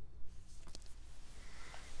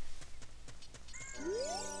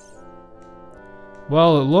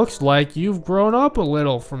 Well, it looks like you've grown up a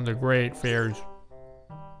little from the great fairs.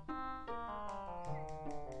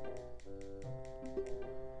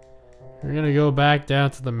 You're gonna go back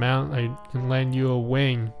down to the mountain. I can lend you a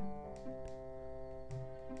wing.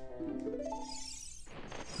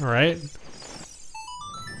 Alright.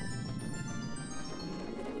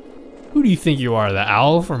 Who do you think you are? The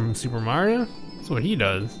owl from Super Mario? That's what he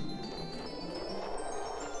does.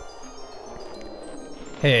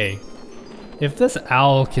 Hey, if this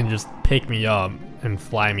owl can just pick me up and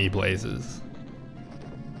fly me places,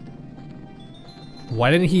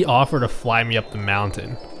 why didn't he offer to fly me up the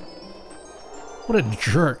mountain? What a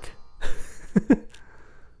jerk.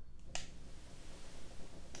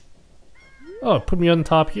 Oh, it put me on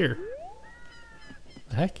top here.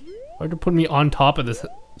 The heck? Why'd it put me on top of this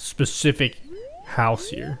specific house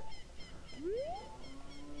here?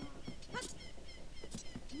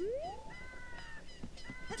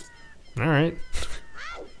 Alright.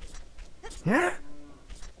 Yeah.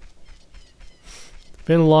 It's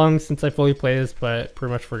been long since I fully played this, but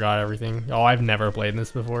pretty much forgot everything. Oh, I've never played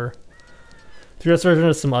this before. 3DS version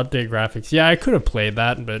has some updated graphics. Yeah, I could have played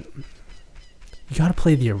that, but you gotta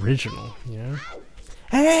play the original, you know?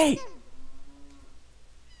 Hey!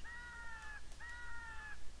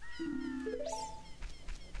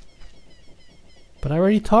 But I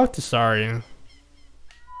already talked to Saria.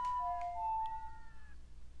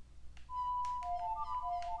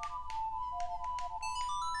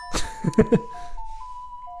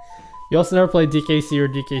 You also never played DKC or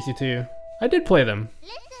DKC2. I did play them.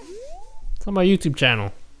 It's on my YouTube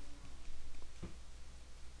channel.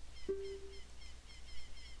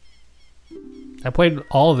 I played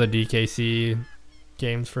all of the DKC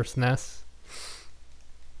games for SNES.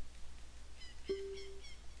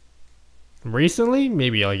 Recently?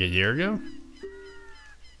 Maybe like a year ago?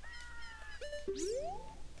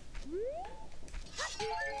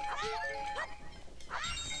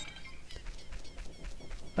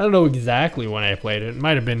 I don't know exactly when I played it. It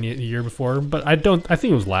might have been the year before, but I think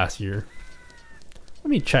it was last year. Let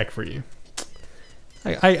me check for you.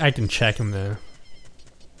 I can check on the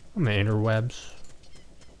interwebs.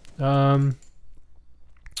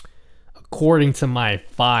 According to my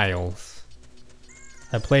files,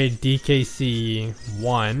 I played DKC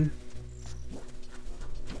 1.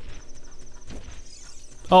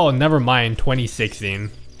 Oh, never mind, 2016.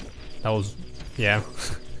 That was, yeah.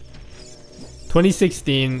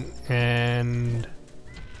 2016, and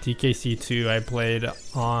DKC 2 I played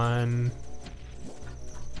on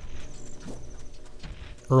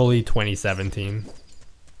early 2017.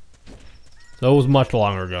 So it was much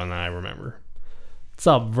longer ago than I remember. What's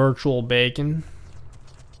up, Virtual Bacon?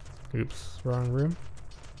 Oops, wrong room.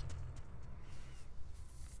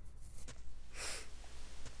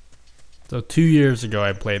 So 2 years ago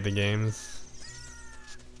I played the games.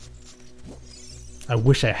 I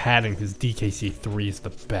wish I hadn't, because DKC 3 is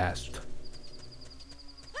the best.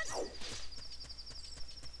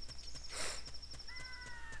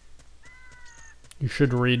 You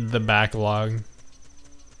should read the backlog.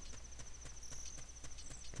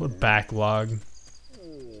 What backlog?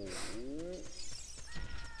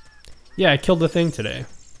 Yeah, I killed the thing today.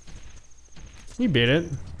 We beat it.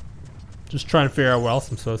 Just trying to figure out what else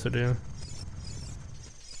I'm supposed to do.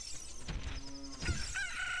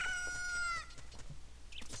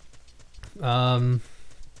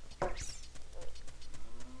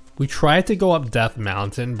 We tried to go up Death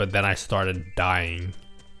Mountain, but then I started dying.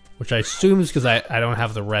 Which I assume is because I don't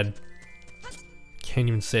have the red... Can't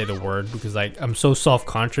even say the word because I'm so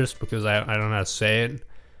self-conscious because I don't know how to say it.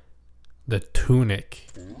 The tunic.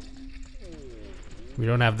 We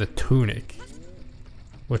don't have the tunic.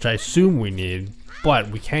 Which I assume we need, but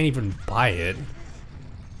we can't even buy it.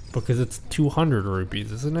 Because it's 200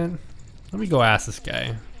 rupees, isn't it? Let me go ask this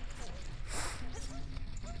guy.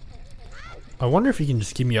 I wonder if he can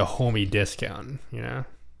just give me a homie discount, you know?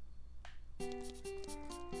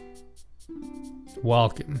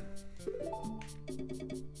 Welcome.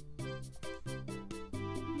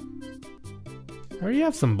 I already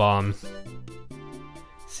have some bombs.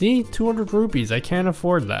 See? 200 rupees. I can't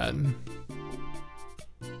afford that.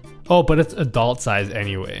 Oh, but it's adult size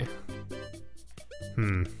anyway.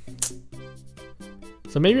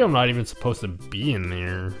 So maybe I'm not even supposed to be in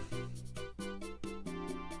there.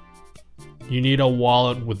 You need a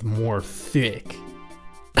wallet with more thick.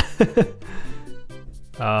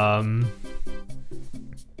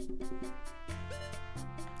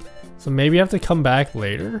 So maybe I have to come back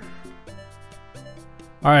later?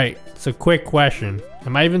 Alright, so quick question.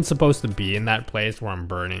 Am I even supposed to be in that place where I'm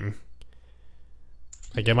burning?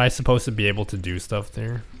 Like, am I supposed to be able to do stuff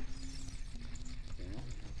there?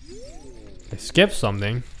 I skipped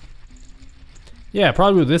something. Yeah,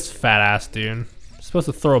 probably with this fat ass dude. Supposed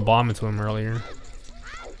to throw a bomb into him earlier.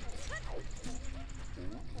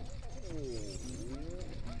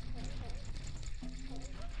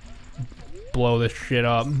 Blow this shit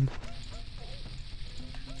up.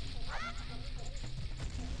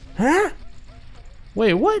 Huh?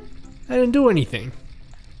 Wait, what? I didn't do anything.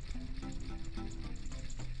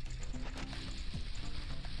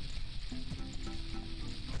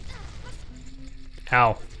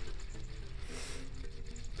 Ow.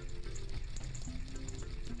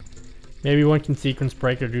 Maybe one can sequence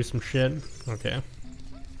break or do some shit. Okay.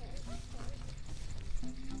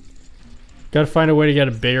 Gotta find a way to get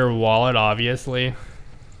a bigger wallet, obviously.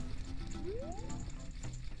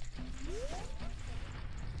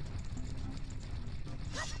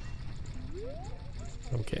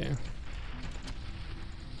 Okay.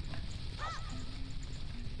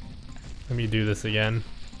 Let me do this again.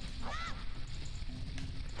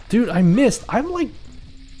 Dude, I missed. I'm like...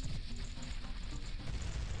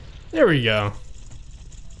 There we go.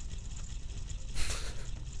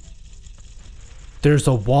 There's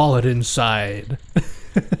a wallet inside.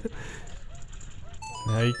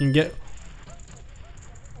 Now you can get...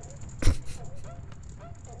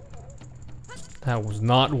 That was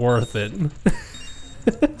not worth it.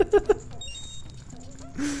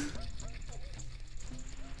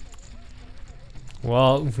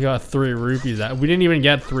 Well, we got 3 rupees. We didn't even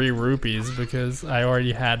get 3 rupees because I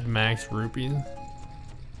already had max rupees.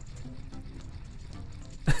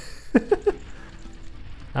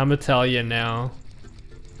 I'm gonna tell you now.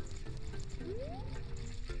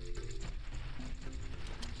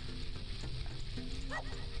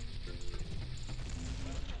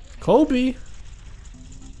 Kobe.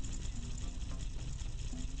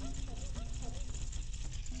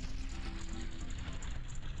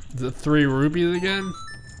 Is it 3 rupees again?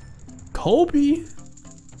 Kobe.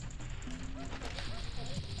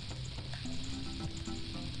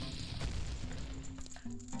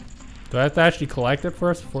 Do I have to actually collect it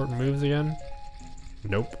first before it moves again?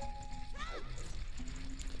 Nope.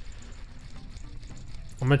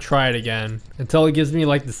 I'm gonna try it again until it gives me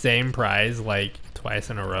like the same prize like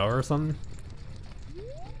twice in a row or something.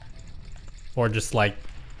 Or just like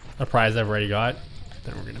a prize I've already got.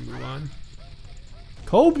 Then we're gonna move on.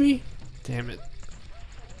 Kobe! Damn it.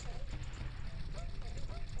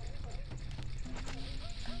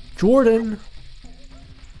 Jordan!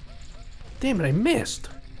 Damn it, I missed.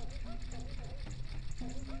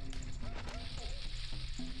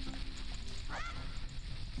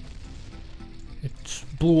 It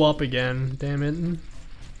blew up again, damn it.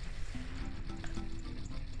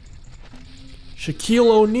 Shaquille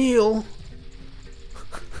O'Neal!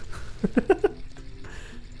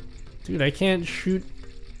 Dude, I can't shoot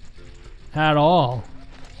at all.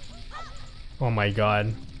 Oh my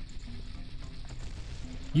god.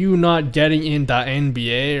 You not getting into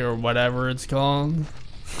NBA or whatever it's called.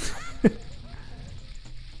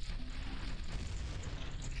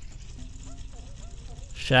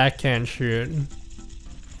 Shaq can't shoot.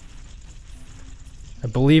 I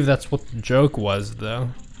believe that's what the joke was though.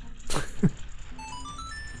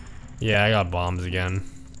 Yeah, I got bombs again.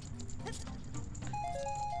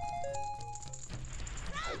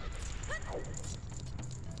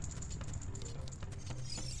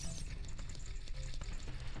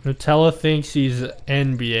 Nutella thinks he's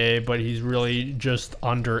NBA, but he's really just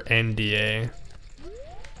under NDA.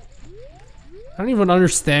 I don't even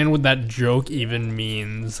understand what that joke even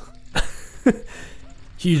means.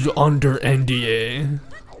 He's under NDA.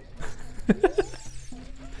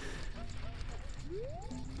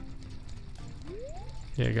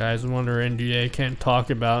 Yeah, guys, I'm under NDA. Can't talk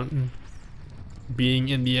about being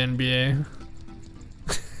in the NBA.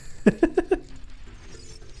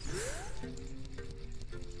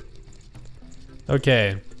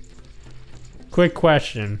 Okay. Quick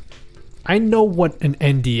question. I know what an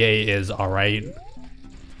NDA is, alright?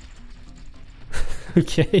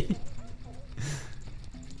 Okay.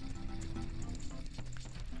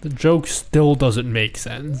 The joke still doesn't make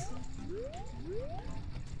sense.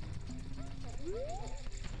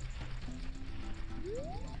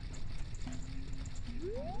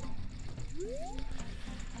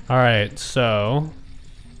 Alright, so...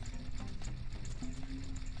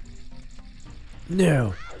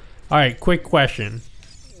 No. Alright, quick question.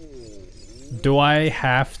 Do I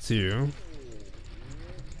have to...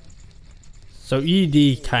 So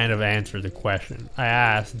ED kind of answered the question. I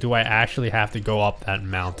asked, do I actually have to go up that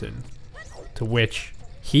mountain? To which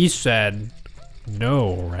he said,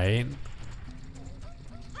 no, right?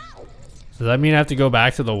 Does that mean I have to go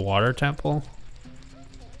back to the water temple?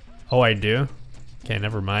 Oh, I do? Okay,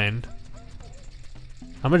 never mind.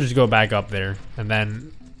 I'm gonna just go back up there and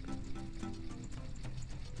then...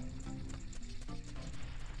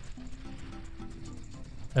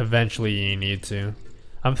 Eventually you need to.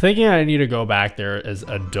 I'm thinking I need to go back there as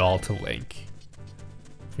adult Link.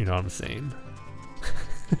 If you know what I'm saying.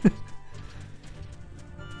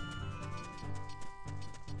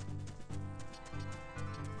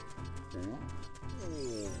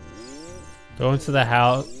 Go into the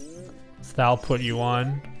house that'll put you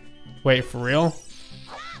on. Wait, for real?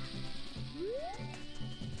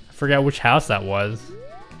 I forgot which house that was.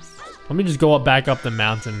 Let me just go back up the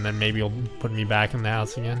mountain and then maybe you'll put me back in the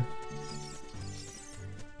house again.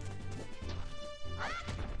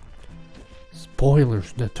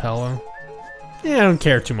 Spoilers, Nutella. Yeah, I don't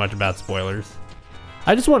care too much about spoilers.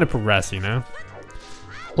 I just want to progress, you know?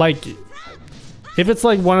 Like, if it's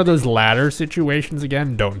like one of those ladder situations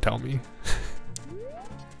again, don't tell me.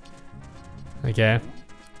 Okay?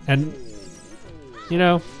 And, you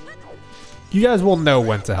know, You guys will know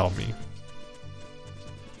when to help me.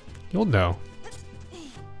 You'll know.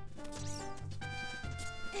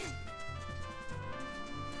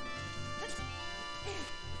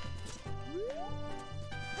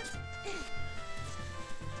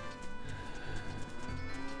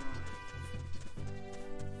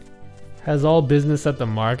 Has all business at the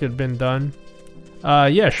market been done?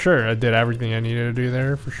 Yeah, sure. I did everything I needed to do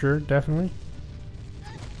there for sure, definitely.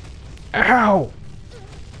 Ow!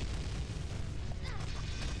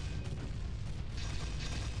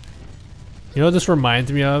 You know what this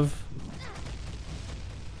reminds me of?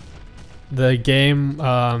 The game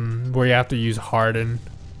where you have to use Harden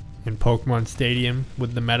in Pokemon Stadium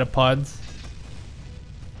with the Metapods.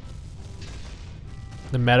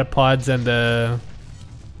 The Metapods and the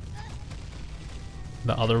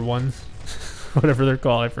other ones. Whatever they're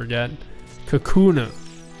called, I forget. Kakuna.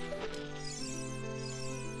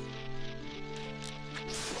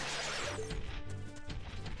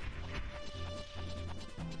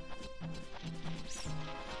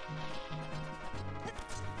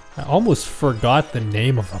 I almost forgot the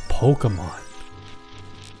name of a Pokemon.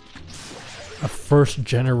 A first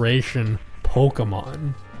generation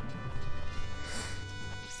Pokemon.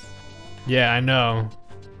 Yeah, I know.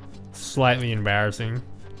 Slightly embarrassing.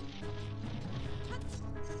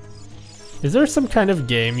 Is there some kind of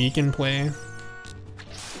game you can play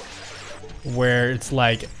where it's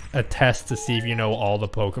like a test to see if you know all the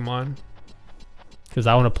Pokemon? Because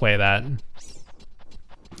I want to play that.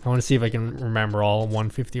 I want to see if I can remember all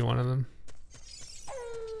 151 of them.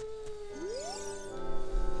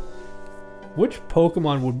 Which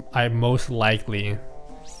Pokemon would I most likely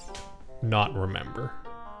not remember?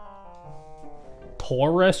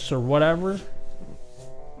 Taurus or whatever?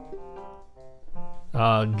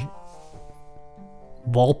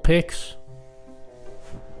 Vulpix?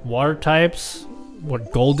 Water types?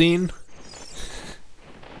 What, Goldeen?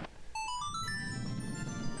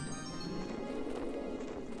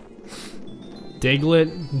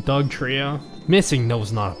 Diglett? Dugtrio? Missing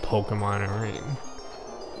No's not a Pokemon, alright.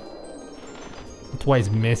 That's why he's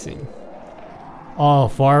missing.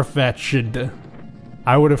 Oh, Farfetch'd.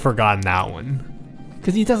 I would have forgotten that one.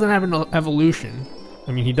 Because he doesn't have an evolution.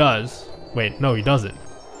 I mean, he does. Wait, no, he doesn't.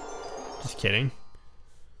 Just kidding.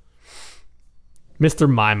 Mr.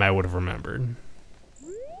 Mime I would have remembered.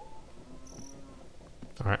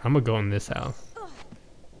 Alright, I'm gonna go in this house.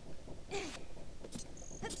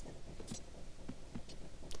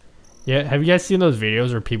 Yeah, have you guys seen those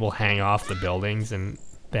videos where people hang off the buildings and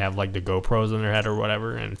they have like the GoPros on their head or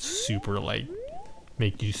whatever, and it's super like,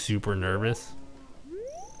 make you super nervous?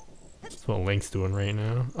 That's what Link's doing right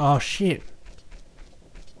now. Oh shit.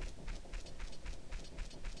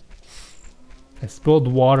 I spilled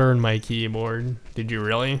water in my keyboard. Did you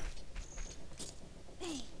really?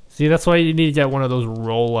 See, that's why you need to get one of those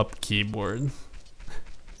roll-up keyboards.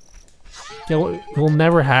 It'll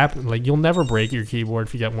never happen. Like, you'll never break your keyboard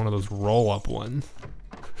if you get one of those roll-up ones.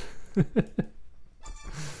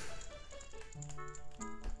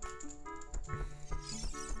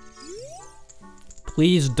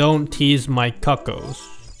 Please don't tease my cuckos.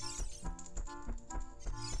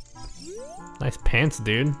 Nice pants,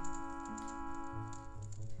 dude.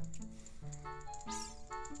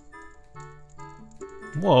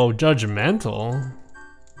 Whoa, judgmental.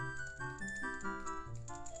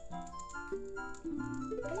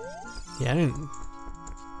 Yeah,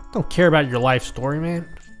 don't care about your life story, man.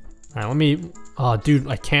 Alright, let me... Oh, dude,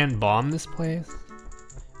 I can't bomb this place?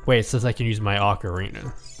 Wait, it says I can use my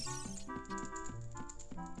ocarina.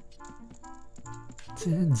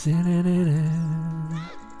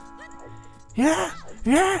 Yeah,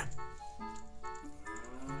 yeah.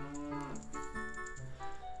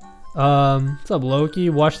 What's up, Loki?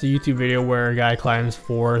 Watch the YouTube video where a guy climbs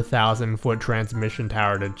 4,000-foot transmission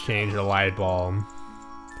tower to change a light bulb.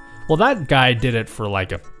 Well, that guy did it for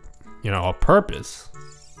like a, you know, a purpose,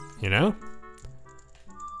 you know?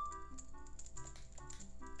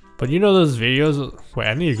 But you know those videos? Wait,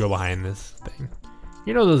 I need to go behind this thing.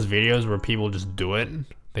 You know those videos where people just do it?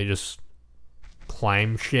 They just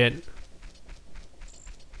climb shit.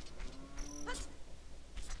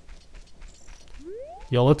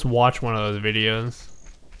 Yo, let's watch one of those videos.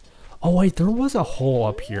 Oh wait, there was a hole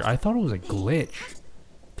up here. I thought it was a glitch.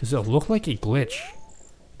 Because it looked like a glitch.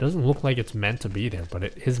 It doesn't look like it's meant to be there, but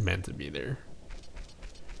it is meant to be there.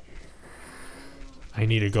 I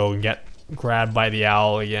need to go and get grabbed by the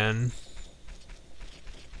owl again.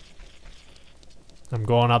 I'm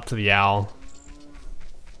going up to the owl.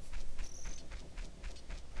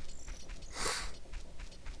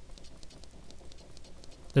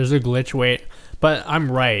 There's a glitch, wait. But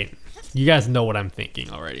I'm right. You guys know what I'm thinking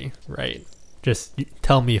already, right? Just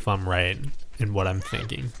tell me if I'm right in what I'm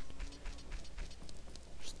thinking.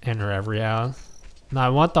 Just enter every house. No, I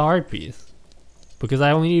want the heart piece. Because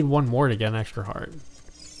I only need one more to get an extra heart.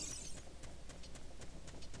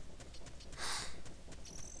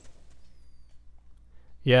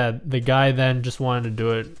 Yeah, the guy then just wanted to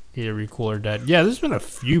do it either be cool or dead. Yeah, there's been a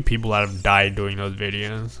few people that have died doing those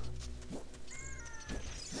videos.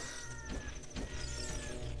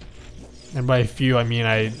 And by a few, I mean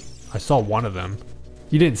I saw one of them.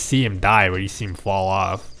 You didn't see him die, but you see him fall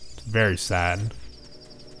off. It's very sad.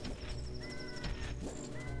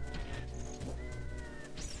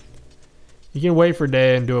 You can wait for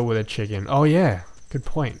day and do it with a chicken. Oh yeah, good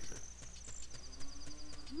point.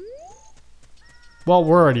 Well,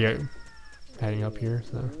 we're already heading up here,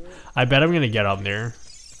 so I bet I'm gonna get up there.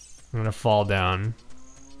 I'm gonna fall down.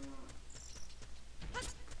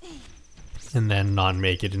 And then not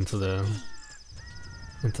make it into the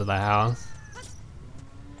house.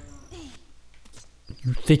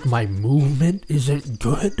 You think my movement isn't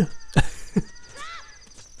good?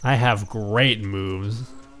 I have great moves.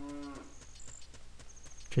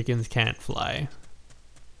 Chickens can't fly.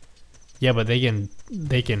 Yeah, but they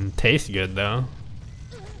can taste good though.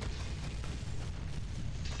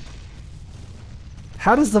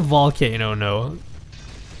 How does the volcano know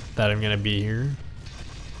that I'm gonna be here?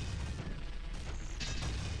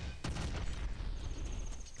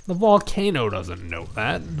 The volcano doesn't know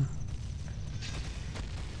that.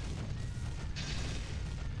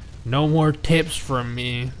 No more tips from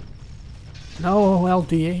me. No,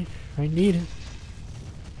 LDH, I need it.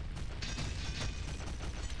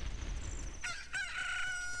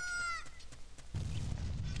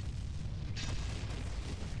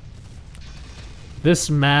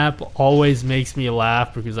 This map always makes me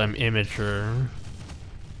laugh because I'm immature.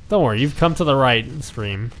 Don't worry, you've come to the right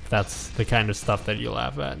stream. That's the kind of stuff that you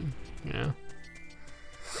laugh at, you know?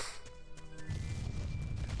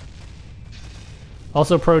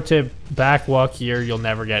 Also, pro tip, back walk here, you'll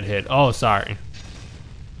never get hit. Oh, sorry.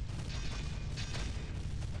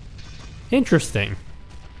 Interesting.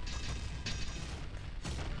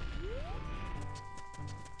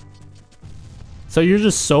 So you're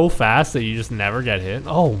just so fast that you just never get hit?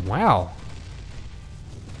 Oh, wow.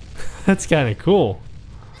 That's kind of cool.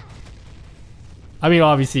 I mean,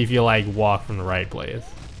 obviously, if you like walk from the right place.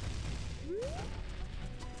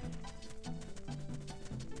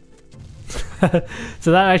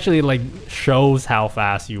 So that actually like shows how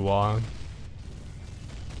fast you walk.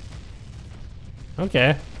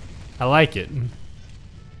 Okay, I like it.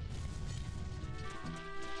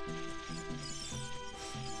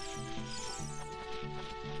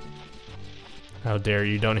 How dare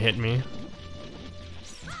you, don't hit me.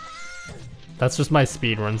 That's just my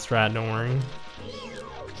speedrun strat, don't worry.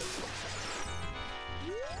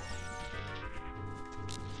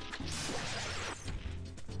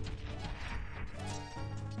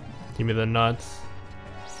 Give me the nuts.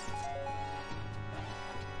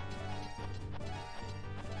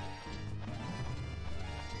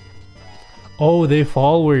 Oh, they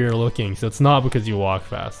fall where you're looking, so it's not because you walk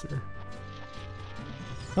faster.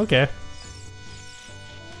 Okay.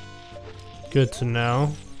 Good to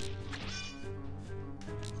know.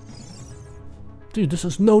 Dude, this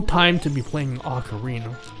is no time to be playing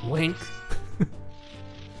Ocarina. Link.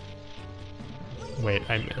 Wait,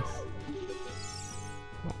 I missed.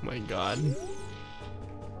 Oh my god.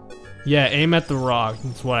 Yeah, aim at the rock.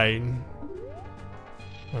 That's what I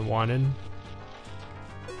wanted.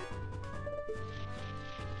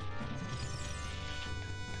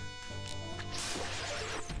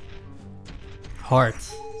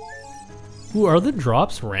 Hearts. Ooh, are the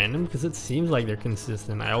drops random? Because it seems like they're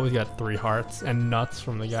consistent. I always got 3 hearts and nuts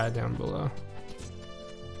from the guy down below.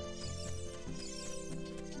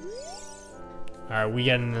 Alright, we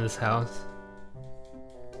get into this house.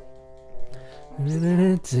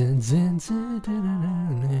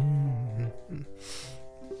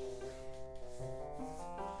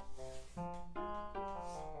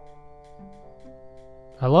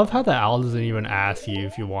 I love how the owl doesn't even ask you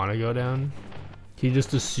if you want to go down. He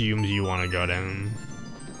just assumes you want to go down.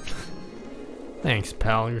 Thanks,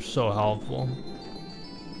 pal. You're so helpful.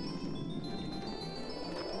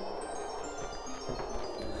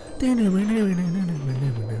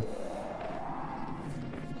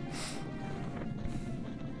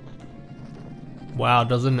 Wow,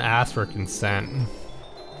 doesn't ask for consent.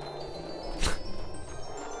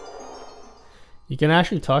 You can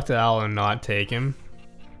actually talk to Al and not take him.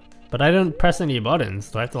 But I don't press any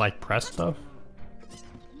buttons. Do I have to like press stuff?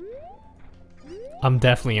 I'm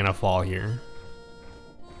definitely gonna fall here.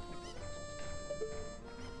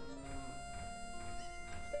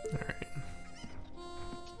 Alright.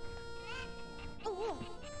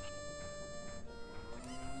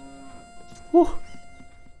 Whew.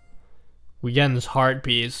 We getting this heart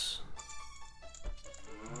piece.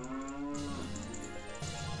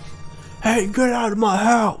 Hey, get out of my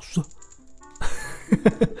house!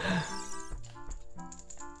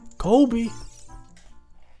 Kobe!